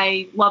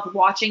 I loved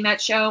watching that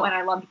show and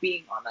I loved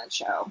being on that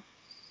show.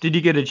 Did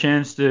you get a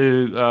chance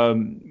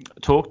to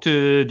talk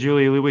to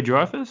Julia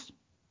Louis-Dreyfus?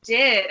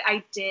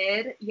 I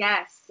did,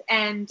 yes,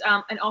 and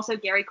also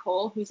Gary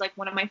Cole, who's like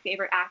one of my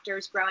favorite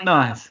actors growing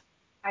up. Nice.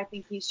 I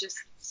think he's just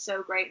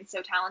so great and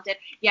so talented.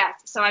 Yes,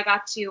 so I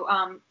got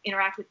to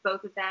interact with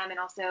both of them, and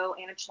also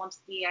Anna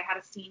Chlumsky. I had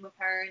a scene with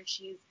her, and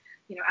she's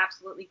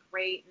absolutely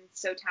great and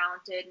so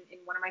talented, and in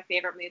one of my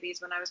favorite movies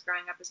when I was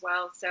growing up as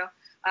well. So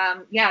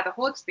yeah, the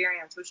whole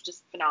experience was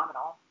just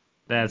phenomenal.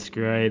 That's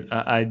great.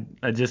 I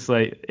just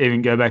like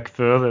even go back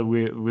further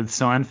with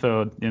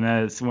Seinfeld.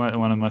 It's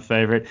one of my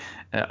favorite.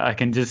 I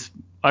can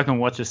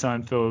watch a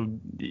Seinfeld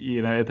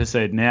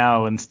episode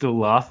now and still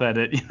laugh at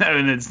it.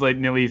 And it's like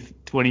nearly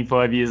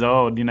 25 years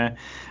old.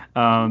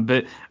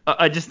 But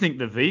I just think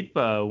the Veep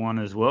one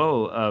as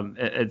well.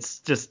 It's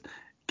just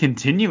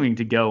continuing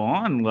to go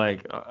on.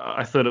 Like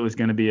I thought it was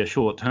going to be a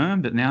short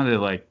term, but now they're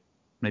like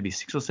maybe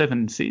 6 or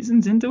 7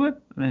 seasons into it.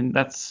 I mean,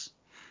 And is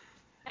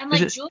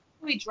like it? Julia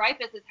Louis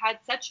Dreyfus has had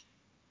such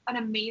an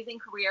amazing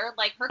career.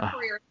 Like her Oh,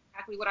 career is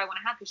exactly what I want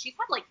to have because she's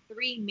had like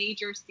 3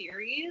 major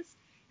series,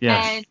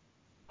 yes. and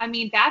I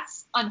mean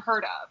that's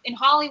unheard of in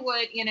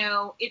Hollywood.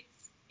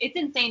 It's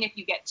insane if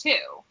you get two,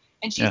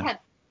 and she's Yeah. had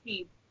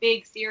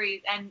big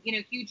series, and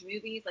huge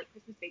movies like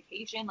Christmas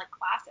Vacation, like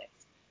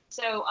classics.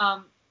 So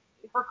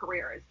her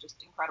career is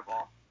just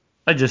incredible.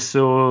 I just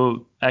saw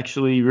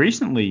actually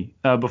recently,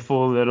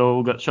 before that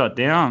all got shut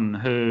down,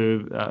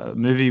 her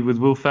movie with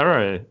Will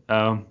Ferrell,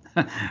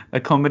 a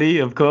comedy,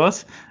 of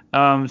course.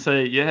 So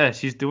yeah,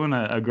 she's doing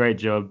a great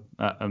job.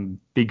 I'm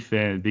big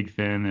fan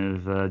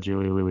of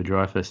Julia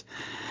Louis-Dreyfus.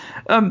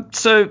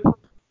 So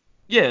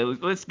yeah,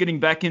 let's getting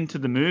back into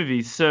the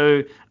movie.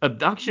 So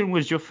Abduction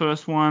was your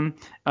first one.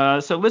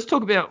 So let's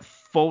talk about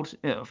Fault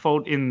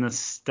in the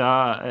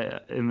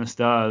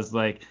Stars.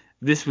 Like,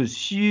 this was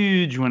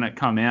huge when it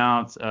come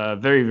out.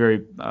 Very,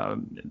 very,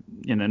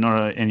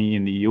 not only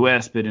in the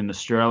US but in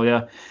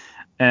Australia.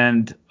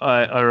 And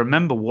I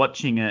remember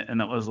watching it,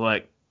 and it was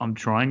like, I'm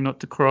trying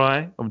not to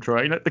cry. I'm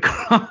trying not to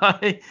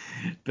cry,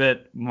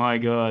 but my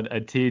God,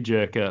 a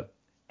tearjerker.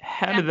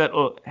 How did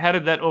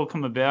that all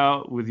come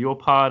about with your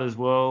part as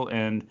well?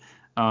 And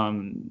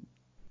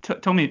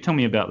tell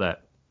me about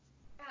that.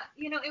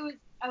 It was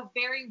a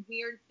very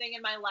weird thing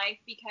in my life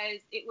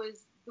because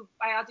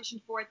I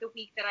auditioned for it the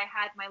week that I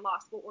had my law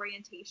school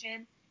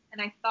orientation,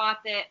 and I thought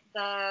that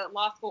the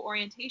law school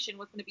orientation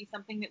was going to be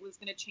something that was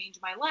going to change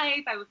my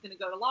life. I was going to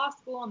go to law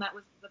school, and that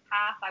was the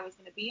path I was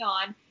going to be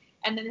on.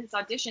 And then this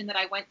audition that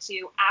I went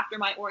to after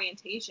my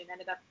orientation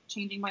ended up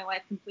changing my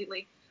life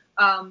completely.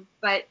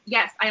 But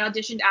yes, I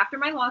auditioned after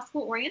my law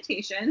school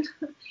orientation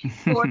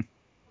for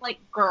like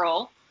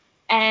Girl,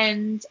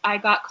 and I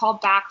got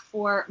called back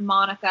for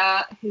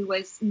Monica, who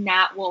was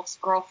Nat Wolff's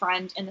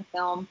girlfriend in the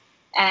film,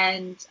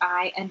 and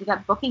I ended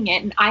up booking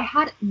it. And I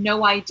had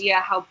no idea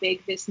how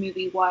big this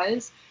movie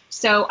was.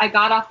 So I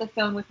got off the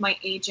phone with my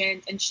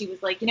agent, and she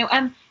was like,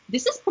 Em,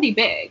 this is pretty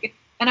big.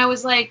 And I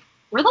was like,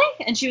 really?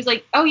 And she was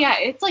like, oh yeah,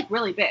 it's like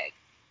really big.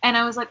 And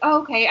I was like,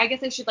 oh, okay, I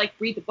guess I should like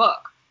read the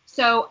book.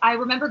 So I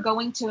remember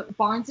going to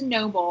Barnes and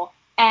Noble,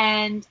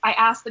 and I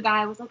asked the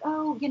guy, I was like,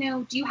 oh,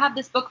 do you have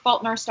this book,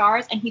 Fault in Our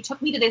Stars? And he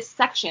took me to this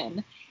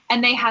section,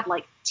 and they had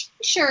like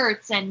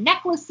t-shirts and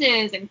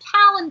necklaces and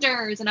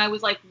calendars. And I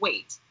was like,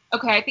 wait,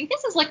 okay, I think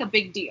this is like a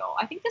big deal.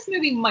 I think this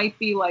movie might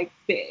be like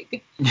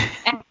big.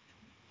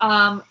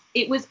 And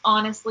it was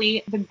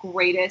honestly the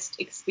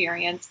greatest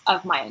experience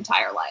of my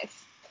entire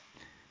life.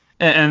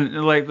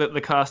 And like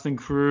the cast and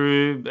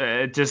crew,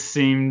 it just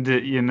seemed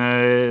that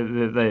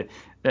that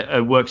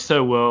it worked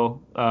so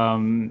well.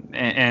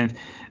 And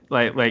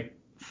like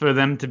for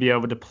them to be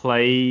able to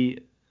play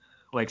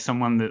like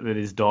someone that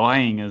is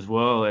dying as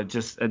well, it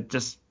just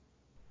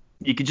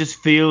you could just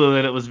feel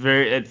that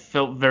it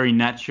felt very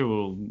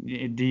natural.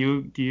 Do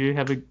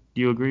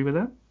you agree with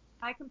that?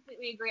 I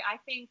completely agree. I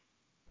think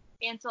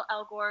Ansel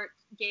Elgort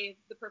gave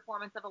the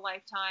performance of a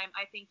lifetime.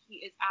 I think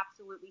he is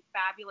absolutely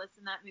fabulous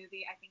in that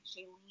movie. I think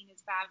Shailene is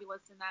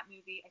fabulous in that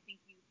movie. I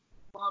think you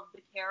love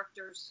the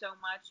characters so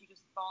much. You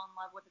just fall in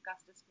love with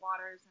Augustus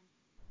Waters and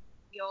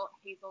feel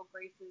Hazel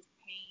Grace's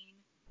pain.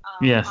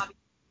 Yes.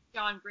 Obviously,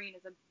 John Green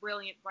is a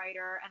brilliant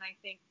writer, and I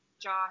think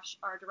Josh,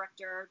 our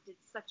director, did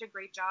such a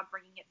great job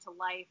bringing it to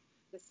life.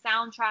 The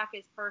soundtrack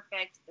is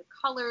perfect. The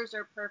colors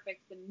are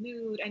perfect. The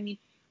mood. I mean,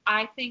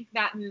 I think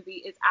that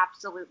movie is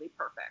absolutely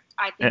perfect.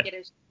 I think it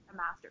is a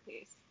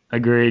masterpiece.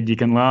 Agreed. You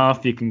can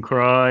laugh, you can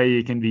cry,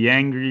 you can be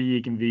angry,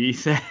 you can be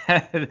sad.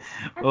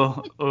 I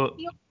or, or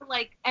feel for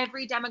like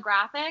every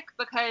demographic,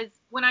 because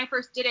when I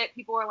first did it,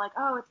 people were like,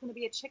 "Oh, it's going to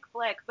be a chick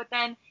flick," but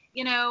then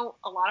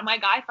a lot of my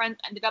guy friends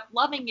ended up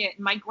loving it.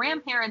 My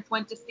grandparents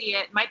went to see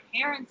it. My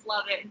parents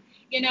love it.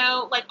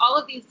 Like all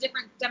of these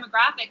different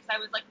demographics. I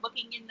was like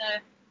looking in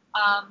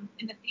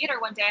the theater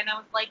one day, and I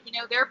was like,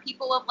 there are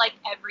people of like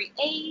every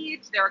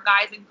age. There are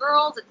guys and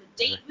girls. It's a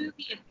date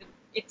movie.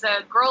 It's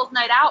a girls'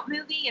 night out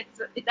movie.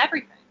 It's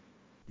everything.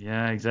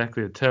 Yeah,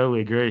 exactly. I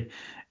totally agree.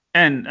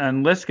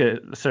 And let's go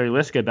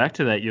back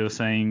to that. You're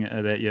saying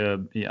that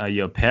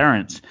your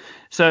parents.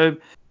 So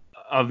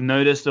I've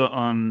noticed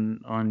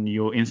on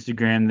your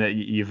Instagram that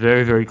you're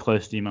very, very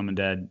close to your mum and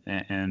dad,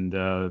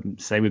 and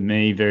say with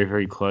me, very,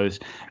 very close.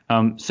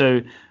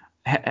 So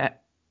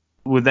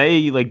were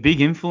they like big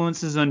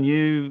influences on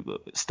you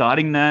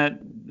starting that?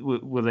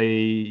 Were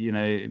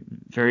they,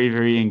 very,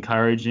 very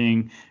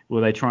encouraging?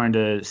 Were they trying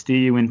to steer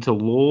you into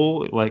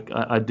law? Like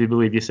I do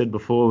believe you said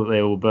before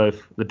that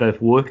they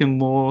both work in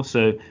law.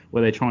 So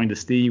were they trying to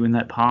steer you in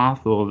that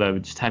path, or they were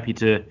just happy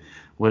to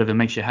whatever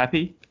makes you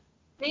happy?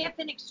 They have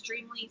been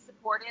extremely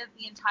supportive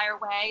the entire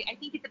way. I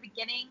think at the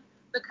beginning,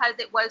 because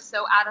it was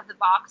so out of the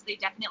box, they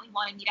definitely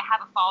wanted me to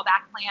have a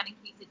fallback plan in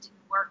case it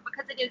didn't work,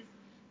 because it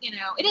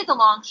is a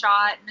long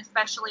shot, and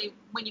especially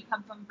when you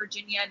come from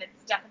Virginia, and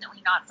it's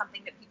definitely not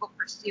something that people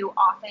pursue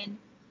often.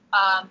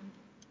 Um,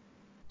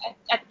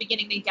 at the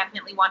beginning, they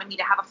definitely wanted me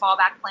to have a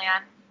fallback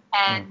plan,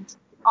 Yeah. and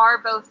are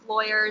both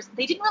lawyers.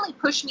 They didn't really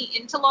push me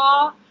into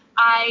law.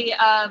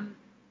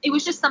 It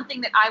was just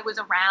something that I was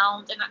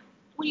around, and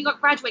when you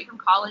graduate from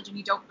college and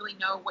you don't really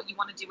know what you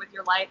want to do with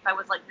your life, I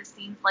was like, this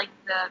seems like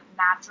the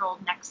natural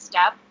next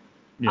step.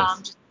 Yes.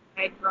 Just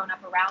I had grown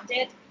up around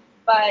it.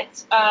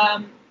 But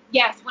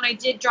yes, when I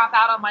did drop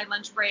out on my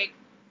lunch break,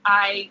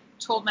 I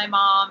told my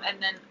mom,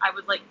 and then I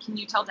was like, can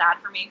you tell Dad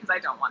for me, because I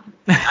don't want him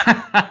to see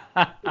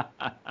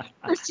that.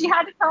 So she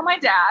had to tell my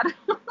dad.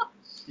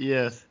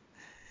 Yes.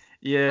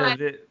 Yeah,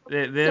 But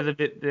they're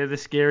they're the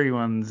scary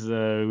ones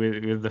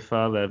with the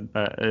father.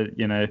 But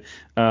I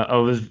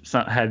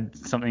had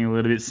something a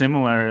little bit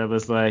similar. It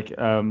was like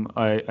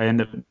I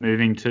ended up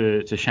moving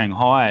to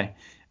Shanghai,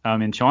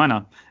 in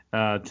China,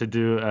 to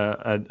do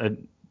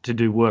to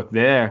do work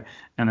there,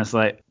 and it's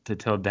like to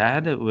tell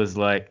Dad. It was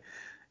like,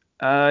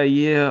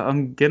 yeah,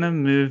 I'm gonna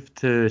move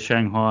to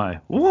Shanghai.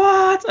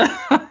 What?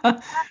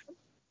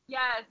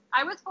 yes,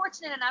 I was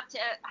fortunate enough to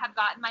have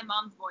gotten my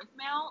mom's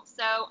voicemail.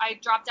 So I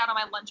dropped out on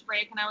my lunch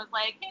break and I was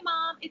like, "Hey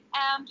mom, it's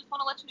Em. Just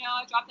want to let you know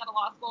I dropped out of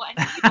law school and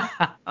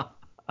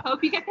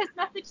hope you get this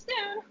message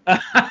soon."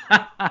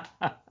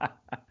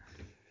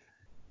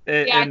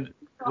 Yeah, And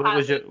he still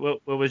has it.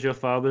 what was your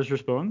father's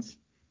response?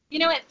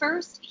 At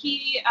first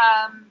he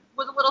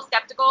was a little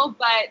skeptical,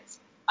 but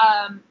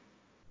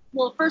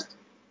well, first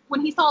when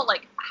he saw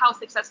like how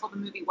successful the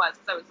movie was,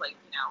 because I was like,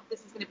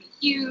 this is going to be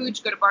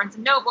huge. Go to Barnes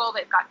and Noble.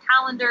 They've got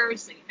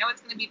calendars, so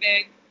it's going to be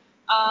big.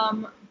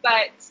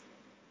 But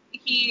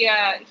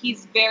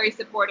he's very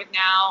supportive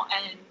now,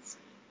 and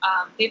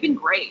they've been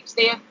great.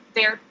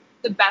 They're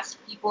the best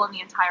people in the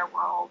entire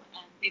world,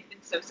 and they've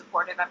been so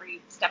supportive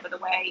every step of the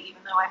way.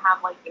 Even though I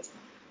have like this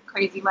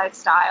crazy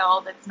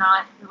lifestyle that's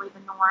not really the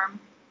norm.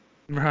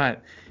 Right.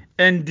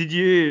 And did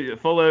you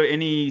follow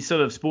any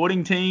sort of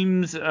sporting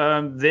teams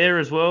there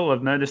as well?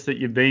 I've noticed that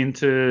you've been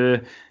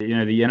to, the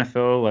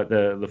NFL, like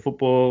the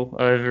football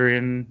over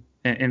in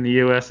the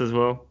US as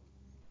well.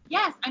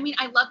 Yes, I mean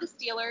I love the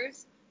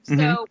Steelers. Hmm.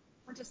 So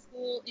went to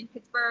school in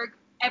Pittsburgh.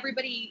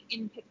 Everybody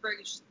in Pittsburgh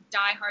is just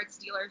diehard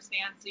Steelers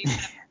fans, so you kind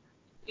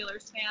of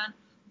Steelers fan.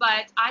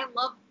 But I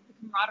love the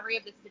camaraderie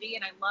of the city,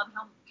 and I love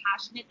how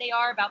passionate they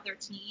are about their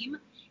team.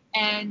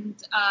 And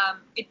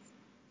it's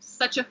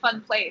such a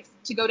fun place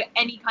to go to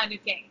any kind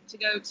of game, to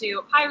go to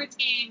a Pirates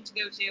game, to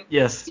go to a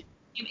Yes. Steelers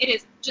game. It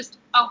is just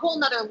a whole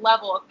nother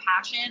level of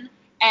passion.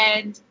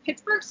 And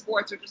Pittsburgh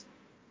sports are just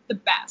the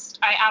best.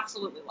 I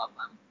absolutely love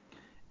them.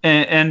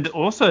 And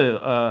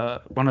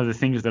also, one of the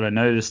things that I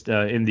noticed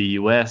in the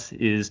US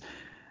is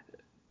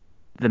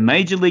the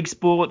major league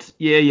sports.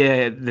 Yeah,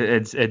 yeah,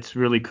 it's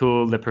really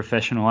cool. They're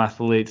professional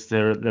athletes.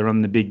 They're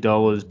on the big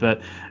dollars.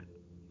 But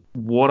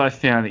what I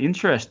found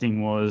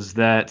interesting was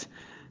that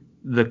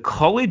the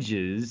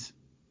colleges,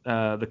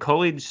 the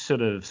college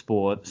sort of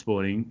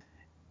sporting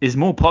is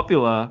more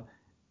popular.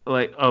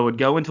 Like I would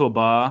go into a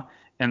bar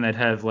and they'd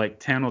have like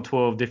 10 or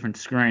 12 different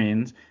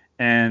screens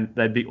and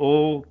they'd be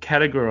all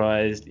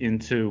categorized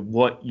into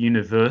what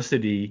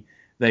university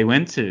they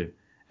went to.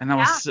 And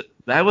Yeah.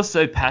 they were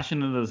so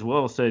passionate as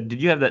well. So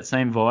did you have that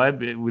same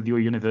vibe with your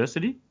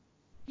university?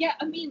 Yeah,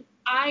 I mean,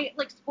 I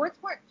like sports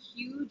weren't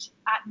huge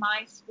at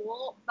my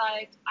school,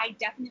 but I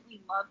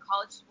definitely love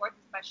college sports,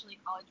 especially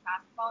college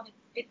basketball. And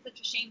it's such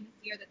a shame this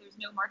year that there's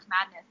no March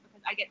Madness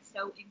because I get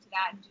so into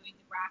that and doing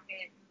the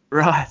bracket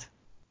and Right.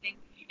 thing.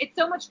 It's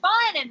so much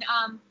fun, and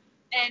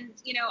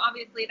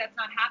obviously that's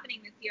not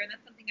happening this year, and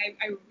that's something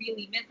I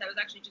really miss. I was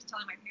actually just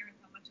telling my parents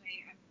how much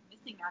I'm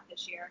missing that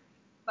this year.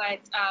 But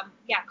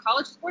yeah,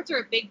 college sports are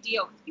a big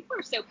deal because people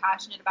are so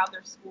passionate about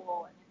their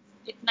school, and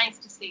it's nice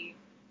to see.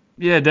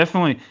 Yeah,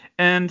 definitely.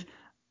 And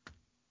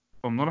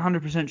I'm not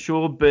 100%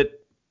 sure,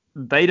 but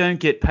they don't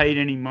get paid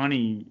any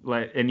money,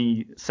 like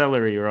any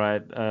salary,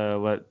 right?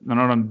 Like they're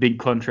not on big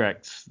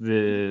contracts,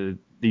 the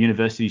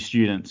university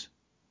students.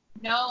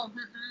 No,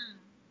 mm-mm.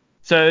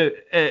 So,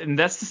 and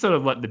that's the sort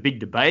of like the big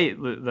debate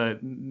that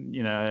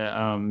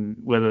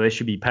whether they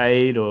should be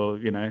paid or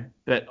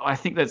But I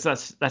think that's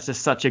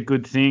just such a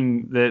good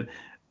thing that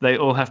they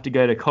all have to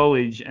go to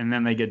college and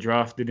then they get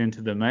drafted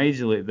into the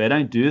major league. They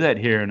don't do that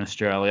here in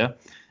Australia,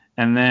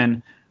 and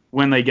then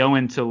when they go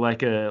into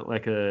like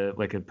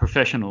a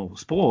professional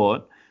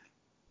sport,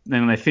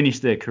 then when they finish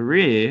their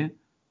career,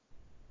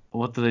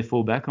 what do they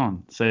fall back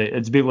on? So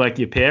it's a bit like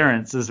your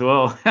parents as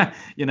well.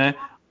 you know,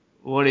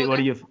 Oh, what are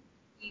that's your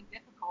really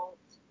difficult.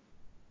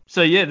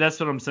 So yeah, that's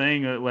what I'm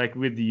saying. Like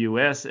with the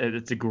US,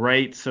 it's a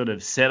great sort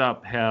of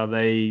setup how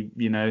they,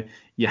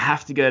 you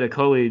have to go to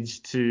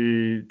college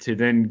to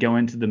then go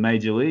into the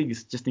major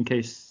leagues, just in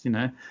case,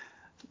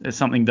 if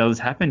something does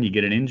happen, you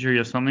get an injury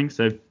or something.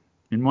 So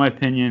in my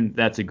opinion,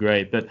 that's a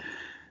great. But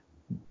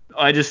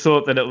I just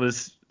thought that it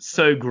was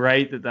so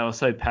great that they were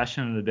so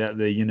passionate about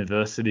their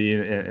university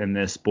and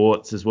their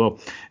sports as well.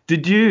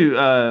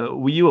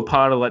 Were you a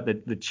part of like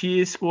the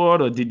cheer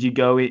squad, or did you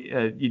go,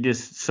 you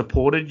just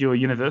supported your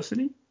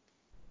university?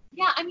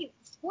 Yeah, I mean,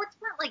 sports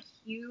weren't like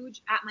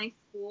huge at my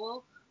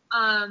school.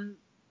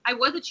 I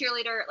was a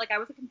cheerleader, like I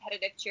was a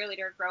competitive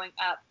cheerleader growing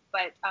up,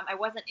 but I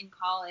wasn't in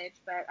college.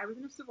 But I was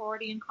in a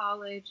sorority in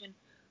college, and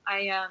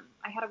I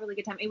had a really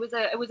good time. It was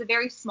a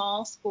very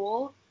small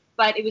school,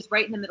 but it was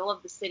right in the middle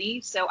of the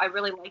city, so I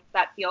really liked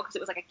that feel because it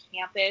was like a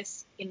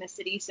campus in the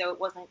city, so it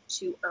wasn't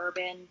too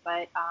urban,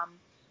 but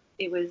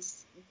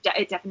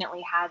it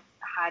definitely had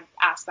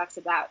aspects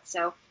of that.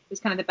 So was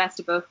kind of the best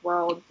of both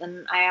worlds,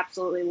 and I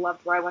absolutely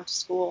loved where I went to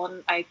school,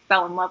 and I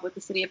fell in love with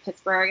the city of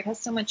Pittsburgh. It has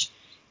so much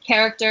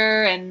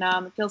character, and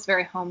it feels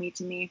very homey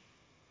to me.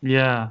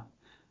 Yeah,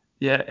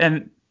 yeah,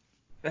 and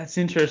that's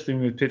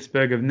interesting with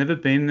Pittsburgh. I've never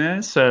been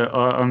there, so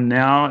I'm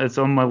now it's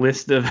on my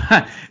list of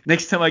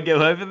next time I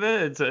go over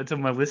there. It's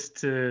on my list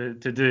to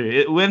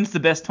do. When's the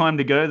best time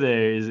to go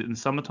there? Is it in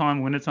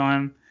summertime,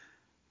 wintertime?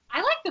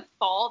 I like the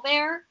fall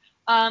there.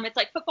 It's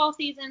like football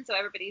season, so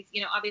everybody's,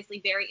 obviously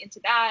very into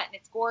that, and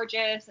it's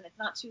gorgeous, and it's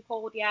not too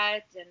cold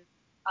yet,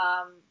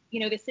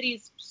 and the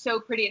city's so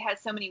pretty. It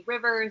has so many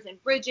rivers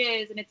and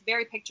bridges, and it's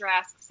very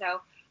picturesque. So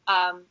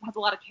has a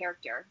lot of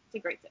character. It's a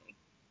great city.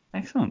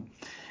 Excellent.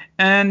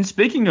 And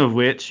speaking of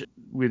which,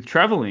 with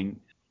traveling,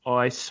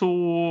 I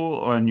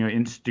saw on your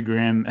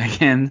Instagram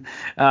again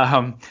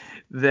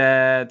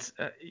that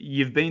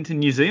you've been to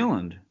New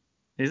Zealand.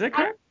 Is that I,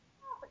 correct?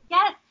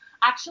 yes,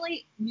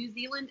 actually, New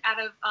Zealand, out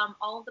of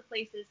all of the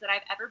places that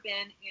I've ever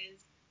been,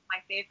 is my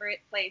favorite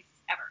place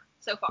ever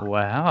so far.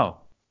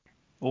 Wow.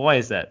 Why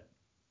is that?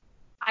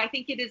 I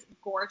think it is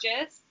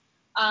gorgeous.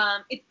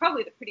 It's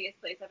probably the prettiest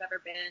place I've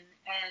ever been,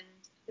 and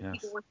the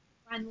people Yes. were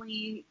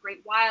friendly,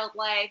 great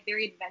wildlife,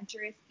 very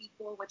adventurous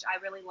people, which I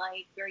really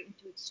like, very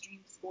into extreme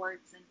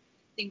sports and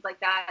things like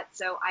that.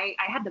 So I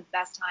had the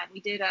best time. We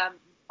did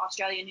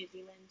Australia, New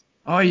Zealand,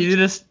 Oh, beach.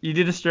 you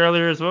did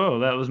Australia as well.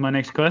 That was my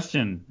next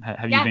question.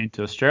 Have you Yes, been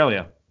to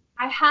Australia?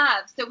 I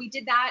have. So we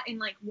did that in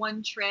like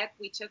one trip.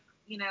 We took,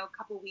 a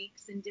couple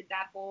weeks and did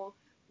that whole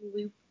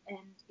loop, and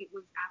it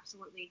was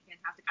absolutely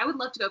fantastic. I would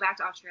love to go back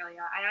to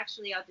Australia. I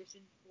actually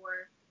auditioned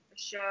for a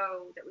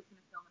show that was going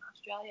to film in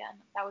Australia, and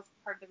that was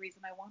part of the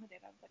reason I wanted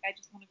it. I was like, I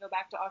just want to go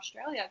back to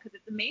Australia because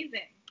it's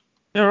amazing.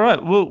 All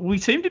right. Well, we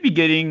seem to be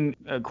getting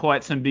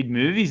quite some big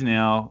movies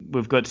now.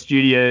 We've got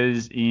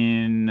studios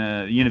in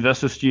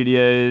Universal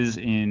Studios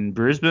in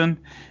Brisbane,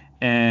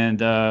 and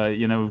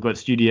we've got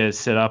studios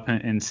set up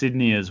in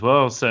Sydney as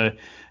well. So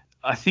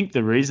I think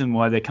the reason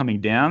why they're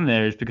coming down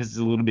there is because it's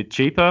a little bit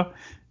cheaper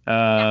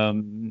Yeah.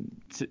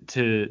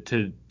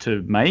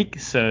 to make.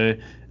 So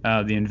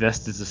the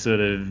investors are sort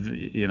of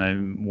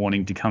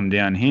wanting to come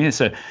down here.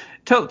 So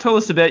tell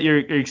us about your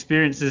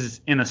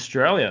experiences in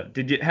Australia.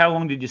 How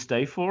long did you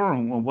stay for,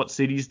 and what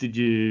cities did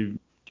you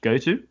go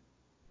to?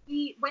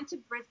 We went to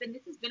Brisbane.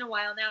 This has been a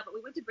while now, but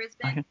we went to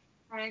Brisbane,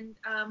 Okay.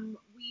 and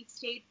we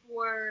stayed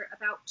for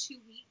about 2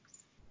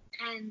 weeks,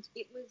 and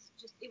it was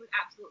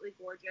absolutely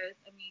gorgeous.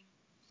 I mean,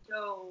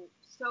 so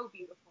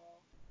beautiful.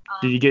 Um,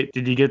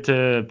 Did you get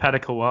to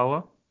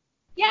Patakoala?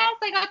 yes,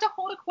 I got to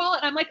hold a koala,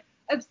 and I'm like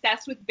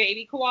obsessed with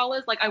baby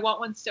koalas. Like I want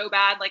one so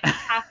bad. Like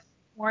half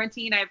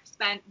quarantine I've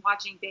spent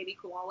watching baby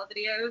koala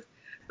videos,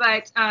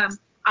 but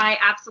I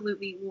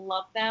absolutely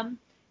love them.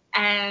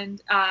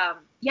 And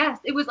yes,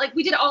 it was like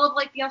we did all of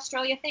like the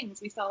Australia things.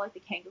 We saw like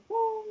the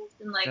kangaroos,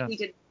 and like we Yes.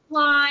 did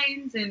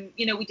lines, and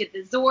we did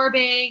the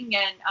zorbing,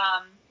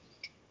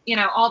 and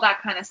all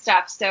that kind of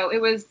stuff. So it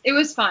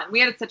was fun.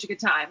 We had such a good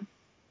time.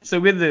 So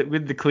with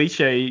the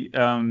cliche,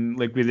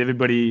 like with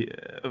everybody,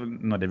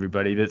 not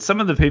everybody, but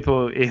some of the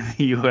people in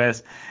the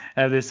US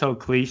have this whole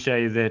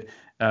cliche that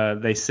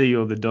they see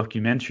all the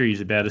documentaries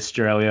about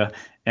Australia,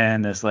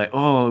 and it's like,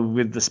 oh,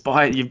 with the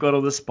spider, you've got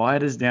all the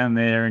spiders down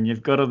there, and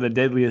you've got all the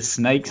deadliest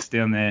snakes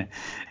down there,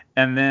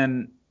 and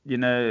then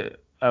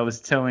I was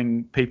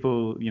telling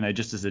people,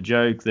 just as a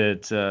joke,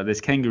 that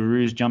there's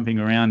kangaroos jumping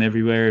around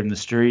everywhere in the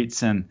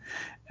streets, and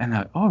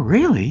like, oh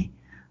really?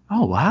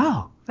 Oh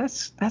wow,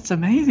 that's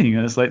amazing. And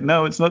I was like,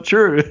 no, it's not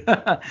true.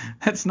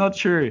 That's not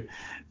true.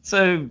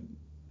 So,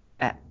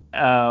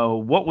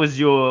 what was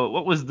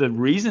the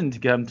reason to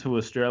come to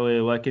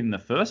Australia like in the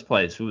first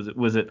place?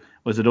 Was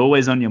it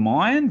always on your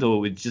mind, or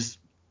was just,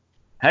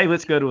 hey,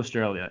 let's go to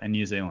Australia and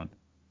New Zealand?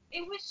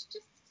 It was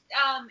just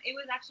it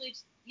was actually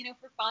just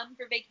for fun,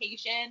 for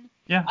vacation.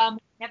 Yeah.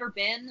 Never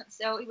been,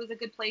 so it was a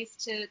good place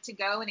to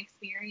go and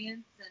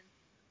experience. And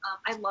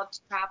I love to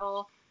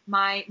travel.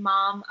 My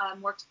mom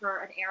worked for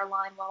an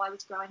airline while I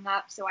was growing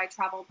up, so I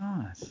traveled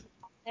Nice.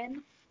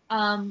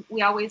 often.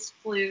 We always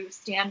flew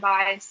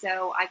standby,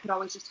 so I could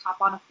always just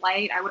hop on a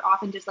flight. I would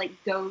often just like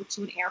go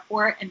to an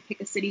airport and pick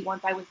a city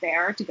once I was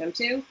there to go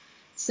to.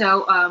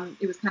 So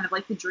it was kind of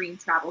like the dream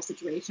travel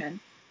situation.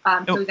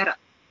 So Oh, we got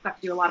to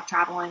do a lot of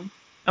traveling.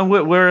 and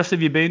where else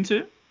have you been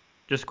to?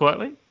 Just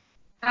quietly.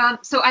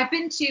 So I've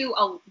been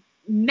to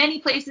many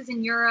places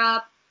in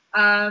Europe.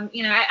 I've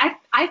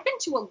been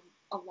to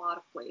a lot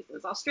of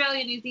places: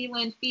 Australia, New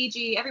Zealand,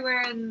 Fiji,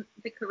 everywhere in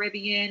the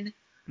Caribbean.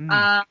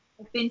 Mm.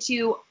 I've been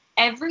to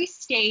every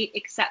state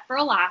except for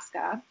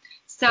Alaska.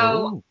 So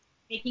Oh.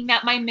 making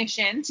that my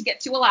mission to get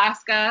to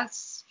Alaska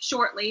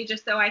shortly,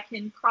 just so I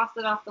can cross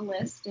it off the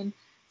list and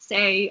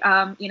say,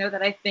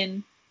 that I've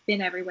been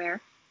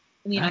everywhere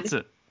in the United That's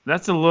States. it.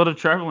 That's a lot of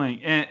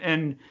traveling.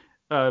 And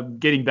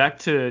getting back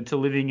to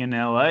living in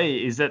LA,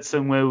 is that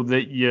somewhere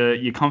that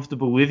you're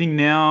comfortable living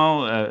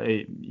now?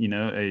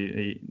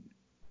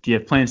 Do you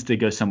have plans to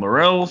go somewhere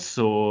else,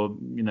 or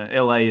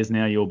LA is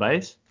now your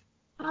base?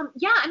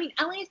 Yeah, I mean,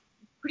 LA is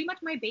pretty much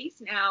my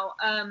base now.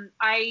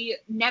 I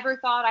never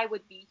thought I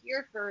would be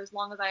here for as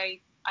long as I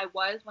I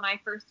was when I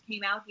first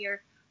came out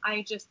here.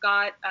 I just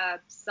got a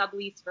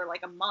sublease for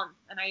like a month,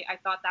 and I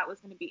thought that was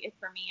going to be it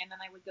for me, and then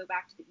I would go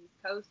back to the East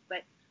Coast.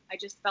 But I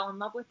just fell in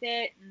love with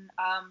it and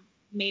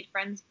made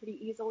friends pretty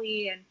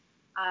easily, and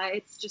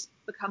it's just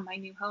become my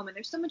new home. And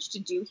there's so much to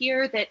do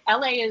here that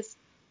LA is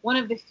one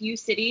of the few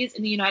cities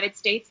in the United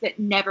States that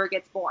never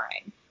gets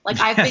boring. Like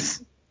I've been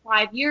Yes.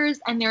 5 years,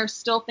 and there are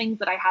still things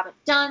that I haven't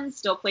done,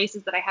 still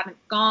places that I haven't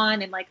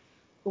gone, and like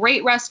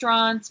great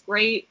restaurants,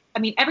 great. I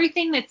mean,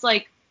 everything that's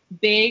like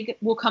big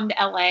will come to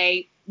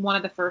LA one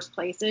of the first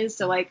places.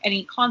 So like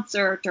any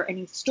concert or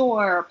any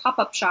store or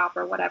pop-up shop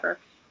or whatever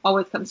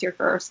always comes here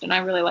first, and I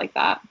really like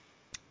that.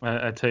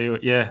 I tell you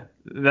what, yeah,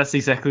 that's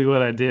exactly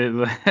what I did.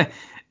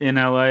 In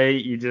LA,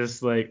 you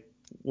just like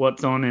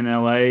what's on in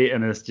LA,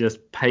 and it's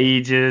just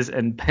pages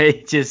and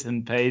pages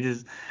and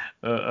pages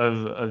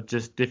of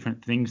just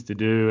different things to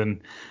do.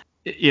 And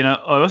I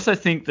also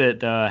think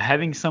that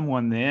having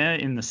someone there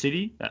in the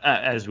city,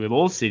 as with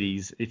all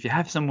cities, if you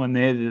have someone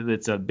there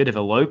that's a bit of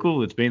a local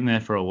that's been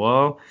there for a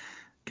while,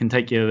 can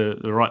take you to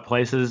the right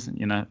places.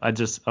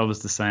 I was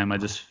the same. I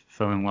just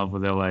fell in love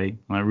with LA.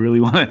 I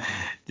really want to,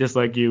 just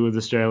like you with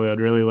Australia,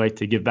 I'd really like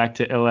to get back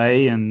to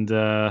LA. And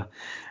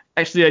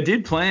actually, I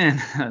did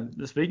plan.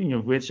 Speaking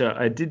of which,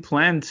 I did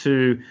plan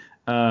to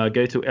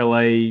go to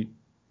LA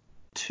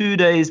 2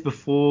 days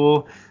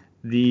before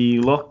the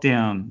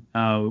lockdown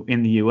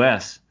in the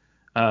US.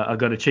 I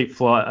got a cheap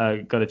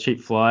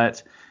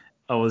flight.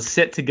 I was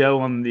set to go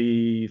on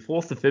the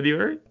 4th of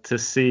February to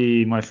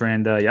see my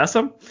friend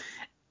Yasser.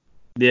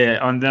 Yeah,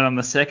 and then on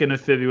the 2nd of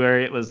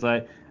February, it was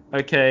like,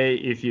 okay,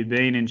 if you've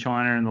been in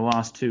China in the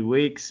last 2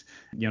 weeks,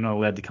 you're not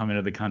allowed to come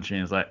into the country.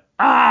 And it's like,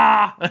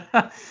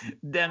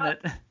 damn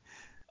it.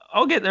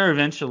 I'll get there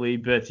eventually,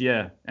 but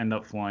yeah, end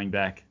up flying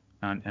back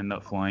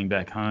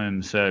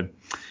home. So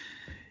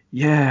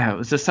yeah, it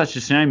was just such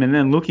a shame. And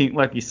then looking,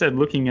 like you said,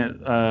 looking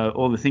at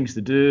all the things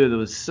to do, there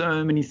was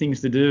so many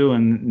things to do,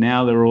 and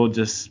now they're all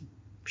just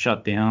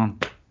shut down.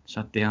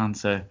 So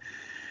Now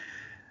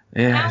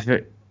yeah,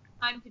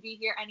 time to be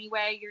here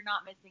anyway. You're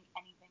not missing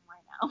anything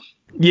right now.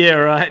 yeah,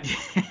 right.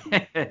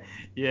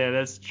 Yeah,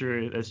 that's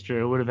true.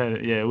 It would have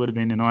it would have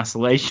been in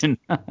isolation.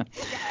 Yeah.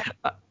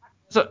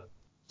 So,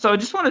 so I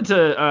just wanted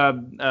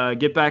to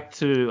get back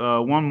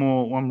to one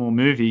more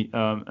movie,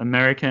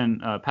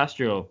 American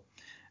Pastoral,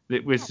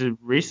 that was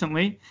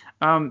recently.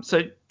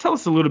 So tell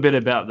us a little bit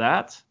about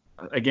that.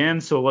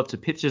 Again, saw lots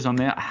of pictures on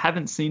there. I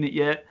haven't seen it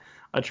yet.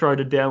 I tried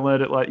to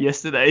download it like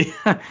yesterday.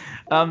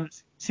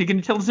 So can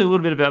you tell us a little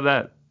bit about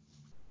that?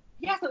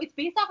 Yeah, so it's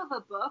based off of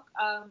a book.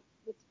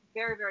 It's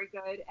very, very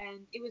good,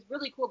 and it was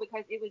really cool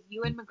because it was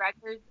Ewan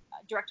McGregor's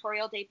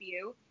directorial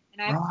debut,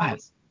 and I've Right.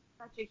 always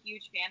been such a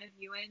huge fan of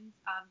Ewan's.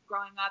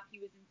 Growing up, he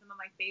was in some of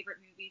my favorite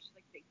movies, just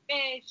like Big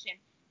Fish, and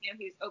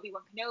he was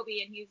Obi-Wan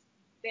Kenobi, and he's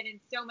been in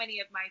so many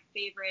of my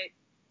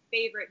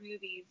favorite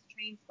movies,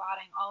 Train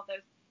Spotting, all of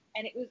those.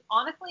 And it was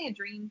honestly a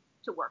dream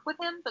to work with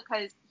him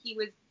because he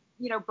was,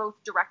 both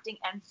directing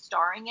and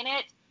starring in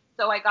it.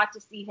 So I got to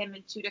see him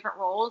in two different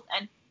roles,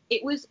 and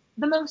it was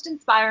the most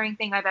inspiring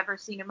thing I've ever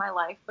seen in my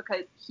life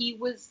because he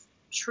was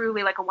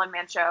truly like a one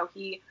man show.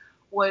 He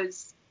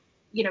was,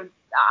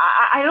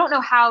 I don't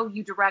know how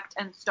you direct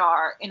and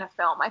star in a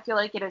film. I feel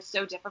like it is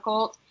so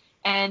difficult,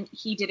 and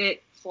he did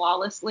it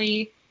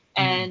flawlessly.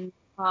 Mm.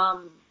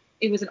 And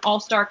it was an all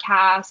star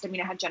cast. I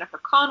mean, it had Jennifer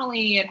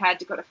Connelly, it had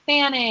Dakota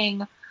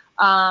Fanning,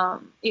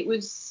 it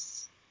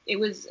was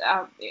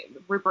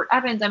Rupert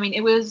Evans. I mean,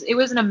 it was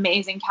an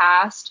amazing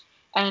cast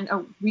and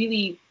a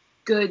really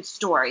good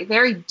story,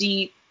 very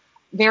deep,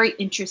 very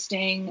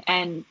interesting,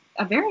 and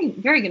a very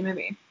very good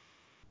movie.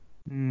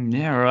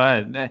 Yeah,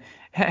 right.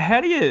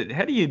 How do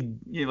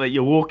like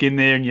you walk in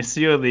there and you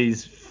see all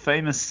these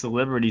famous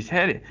celebrities?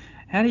 How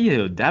do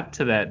you adapt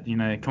to that?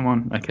 Come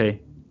on,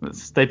 okay,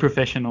 let's stay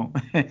professional.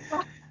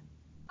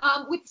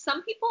 With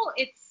some people,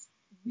 it's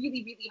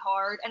really really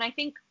hard, and I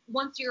think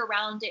once you're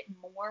around it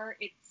more,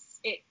 it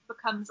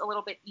becomes a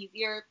little bit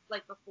easier.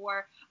 Like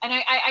before, and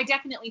I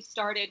definitely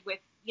started with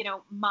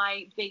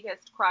my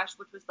biggest crush,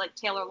 which was like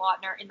Taylor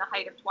Lautner in the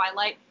height of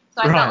Twilight.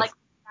 So I felt Right. like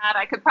that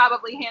I could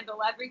probably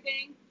handle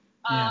everything,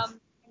 Yes.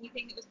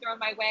 anything that was thrown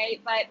my way.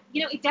 But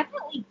it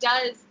definitely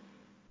does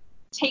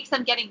take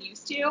some getting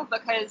used to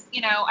because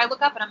I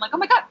look up and I'm like, oh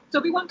my god, it's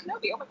Obi-Wan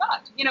Kenobi. Oh my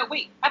god,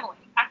 wait, Emily,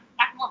 act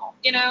normal,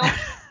 and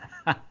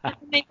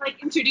then they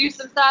like introduce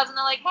themselves and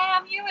they're like, hey,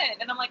 I'm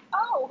Ewan, and I'm like,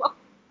 oh, well,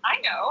 I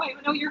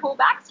know your whole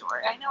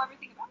backstory. I know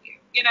everything about you.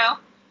 It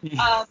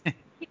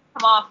can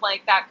come off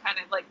like that kind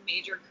of like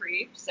major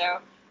creep. So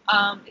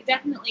it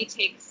definitely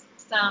takes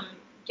some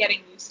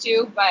getting used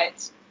to,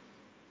 but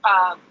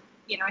um,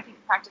 I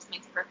think practice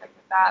makes perfect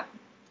with that.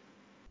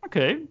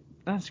 Okay,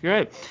 that's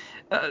great.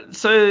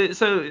 So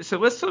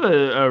let's sort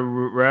of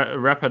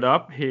wrap it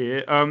up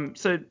here.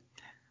 So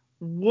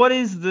what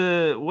is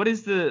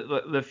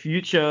the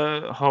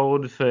future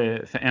hold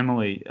for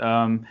Emily?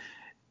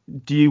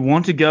 Do you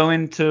want to go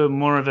into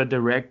more of a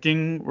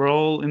directing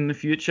role in the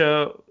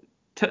future?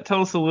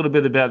 Tell us a little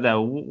bit about that.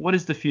 What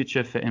is the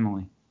future for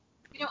Emily?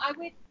 I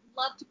would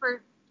love to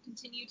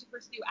continue to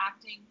pursue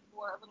acting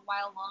for a little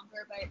while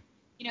longer, but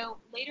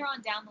later on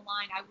down the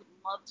line, I would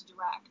love to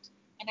direct,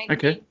 and I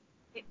Okay. think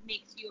it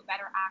makes you a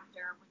better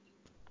actor when you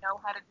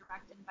know how to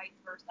direct and vice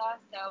versa.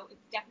 So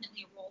it's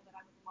definitely a role that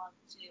I would love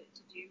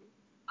to do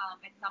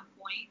at some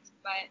point.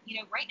 But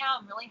right now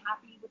I'm really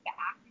happy with the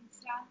acting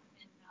stuff,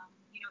 and it's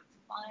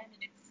fun and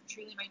it's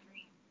truly my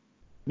dream.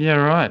 Yeah,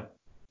 right.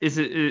 Is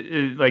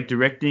it like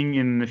directing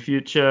in the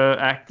future,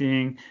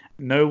 acting,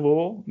 no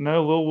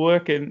law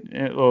work,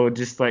 or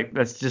just like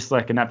that's just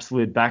like an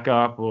absolute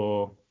backup,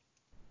 or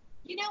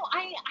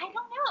I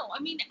don't know. I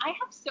mean, I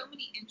have so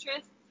many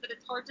interests that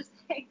it's hard to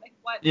say like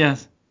what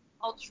yes.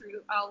 I'll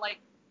like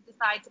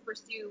decide to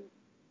pursue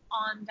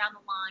on down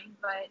the line.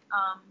 But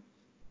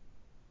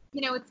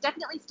it's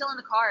definitely still in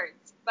the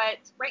cards.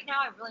 But right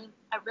now,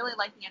 I really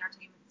like the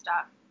entertainment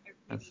stuff.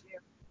 I really do.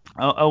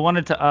 I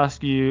wanted to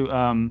ask you,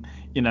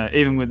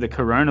 even with the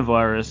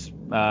coronavirus,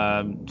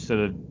 sort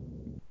of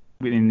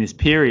within this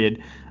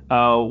period,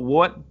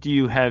 what do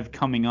you have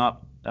coming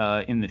up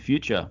in the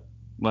future,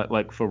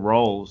 like for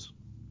roles?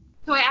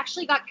 So I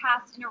actually got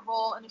cast in a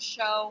role in a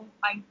show.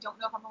 I don't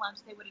know if I'm allowed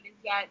to say what it is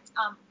yet.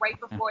 Right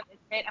Yeah. before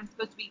this hit, I'm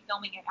supposed to be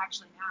filming it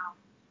actually now.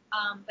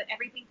 But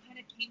everything kind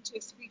of came to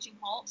a screeching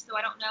halt. So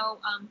I don't know,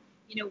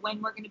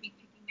 when we're going to be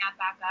picking that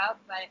back up,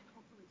 but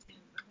hopefully soon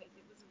because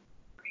it was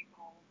a great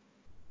role.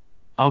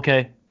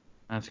 Okay,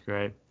 that's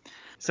great.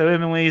 So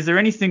Emily, is there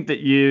anything that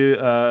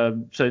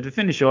so to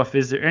finish off,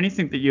 is there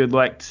anything that you would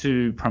like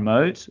to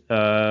promote,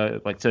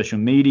 like social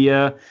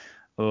media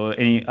or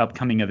any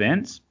upcoming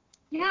events?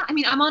 Yeah, I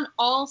mean, I'm on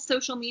all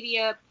social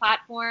media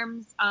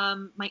platforms.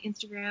 My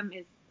Instagram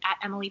is at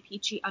Emily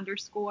Peachey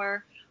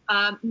 _.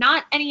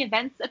 Not any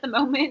events at the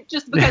moment,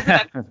 just because of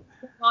everything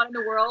going on in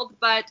the world.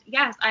 But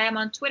yes, I am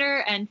on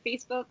Twitter and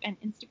Facebook and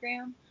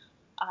Instagram.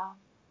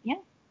 Yeah.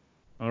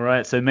 All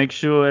right, so make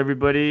sure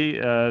everybody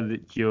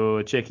that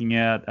you're checking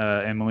out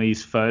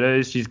Emily's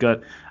photos. She's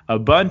got a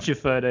bunch of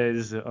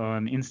photos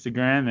on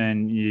Instagram,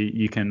 and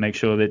you can make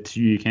sure that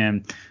you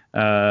can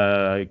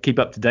keep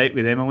up to date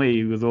with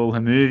Emily with all her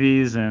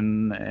movies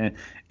and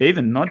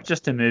even not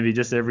just a movie,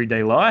 just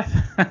everyday life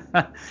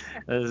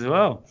as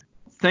well.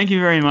 Thank you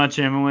very much,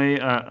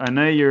 Emily. I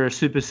know you're a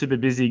super, super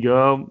busy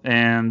girl,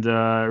 and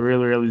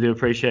really, really do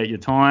appreciate your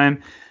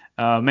time.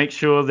 Make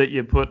sure that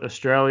you put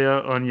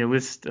Australia on your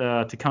list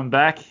to come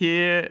back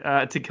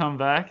here, to come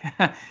back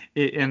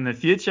in the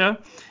future.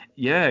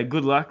 Yeah,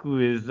 good luck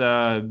with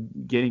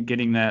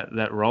getting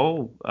that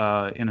role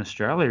in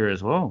Australia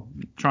as well.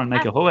 Try and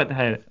make a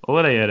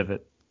holiday out of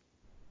it.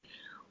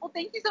 Well,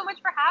 thank you so much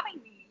for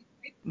having me.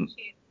 I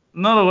appreciate it.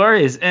 No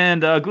worries,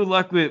 and good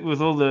luck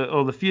with all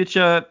the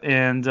future.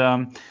 And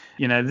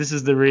this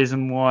is the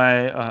reason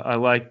why I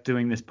like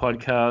doing this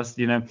podcast.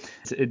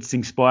 It's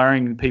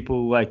inspiring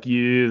people like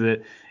you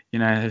that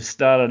have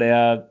started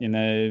out,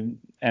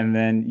 and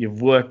then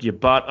you've worked your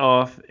butt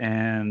off.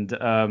 And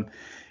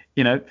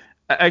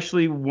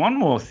actually, one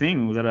more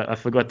thing that I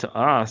forgot to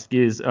ask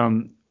is,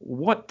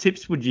 what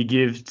tips would you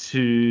give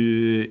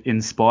to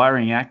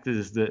inspiring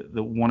actors that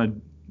want to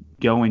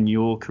go in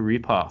your career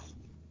path?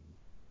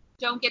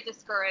 Don't get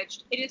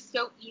discouraged. It is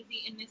so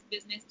easy in this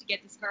business to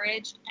get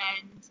discouraged,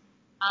 and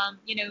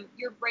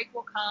your break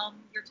will come,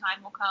 your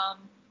time will come.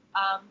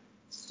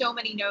 So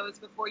many no's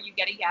before you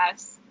get a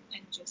yes,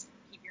 and just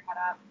keep your head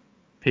up.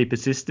 Be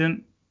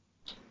persistent.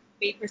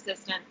 Be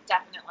persistent,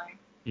 definitely.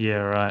 Yeah,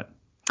 right.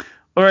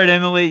 All right,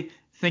 Emily.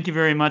 Thank you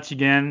very much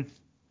again.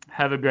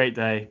 Have a great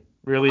day.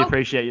 Really Oh,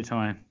 appreciate your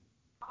time.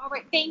 all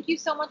right. Thank you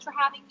so much for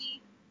having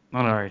me.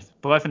 No worries.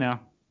 Bye for now.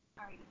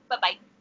 All right. Bye bye.